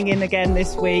listening in again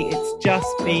this week. It's just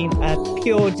been a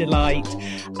pure delight.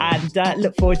 And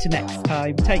look forward to next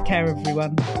time. Take care,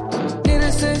 everyone.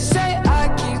 Needless to say, I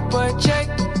keep a check.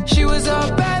 She was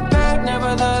a bad,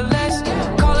 nevertheless.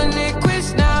 Calling it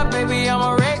quits now, baby, I'm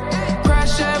a wreck.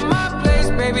 Crash at my place,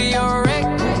 baby, you're a wreck.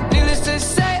 Needless to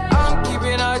say, I'm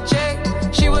keeping a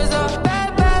check. She was a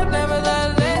bad,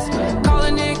 nevertheless.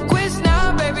 Calling it quits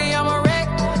now, baby, I'm a wreck.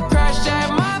 Crash at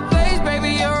my place,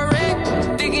 baby, you're a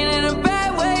wreck. Thinking in a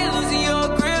bad way, losing your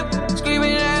grip.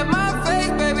 Screaming at my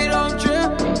face, baby, don't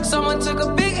trip. Someone took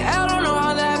a big L, don't know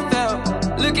how that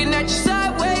felt. Looking at you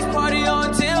sideways, party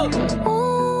on tilt.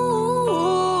 Ooh,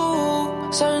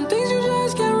 certain things you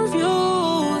just can't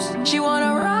refuse. She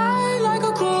wanna ride like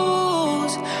a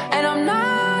cruise, and I'm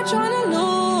not trying to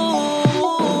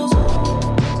lose.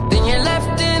 Then you're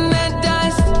left in the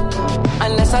dust,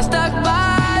 unless I stuck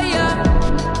by you.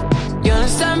 You're the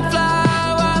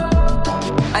sunflower.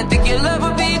 I think your love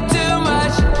would be too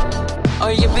much,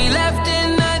 or you'd be left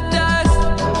in the dust,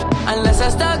 unless I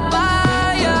stuck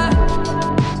by you.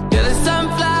 You're the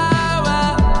sunflower.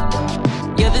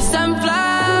 You're the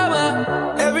sunflower.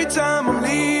 Every time I'm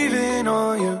leaving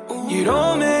on you, you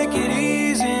don't make it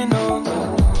easy, no.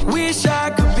 Wish I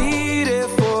could be there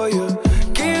for you.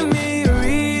 Give me a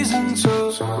reason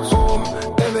to.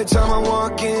 Oh, every time I'm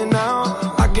walking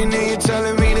out, I can hear you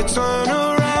telling me to turn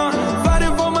around.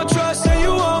 Fighting for my trust and you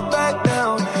won't back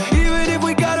down. Even if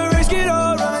we gotta risk it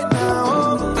all right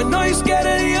now. I know you're scared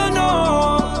of the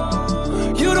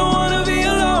unknown. You don't wanna be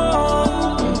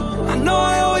alone. I know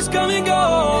I always come and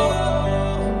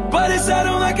go, but it's out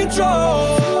of my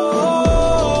control.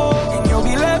 And you'll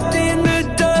be left in the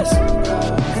dust,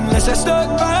 unless I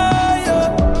stuck by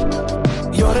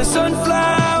you. You're the sunflower.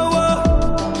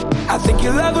 I think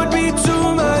your love would be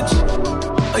too much,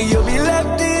 or you'll be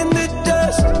left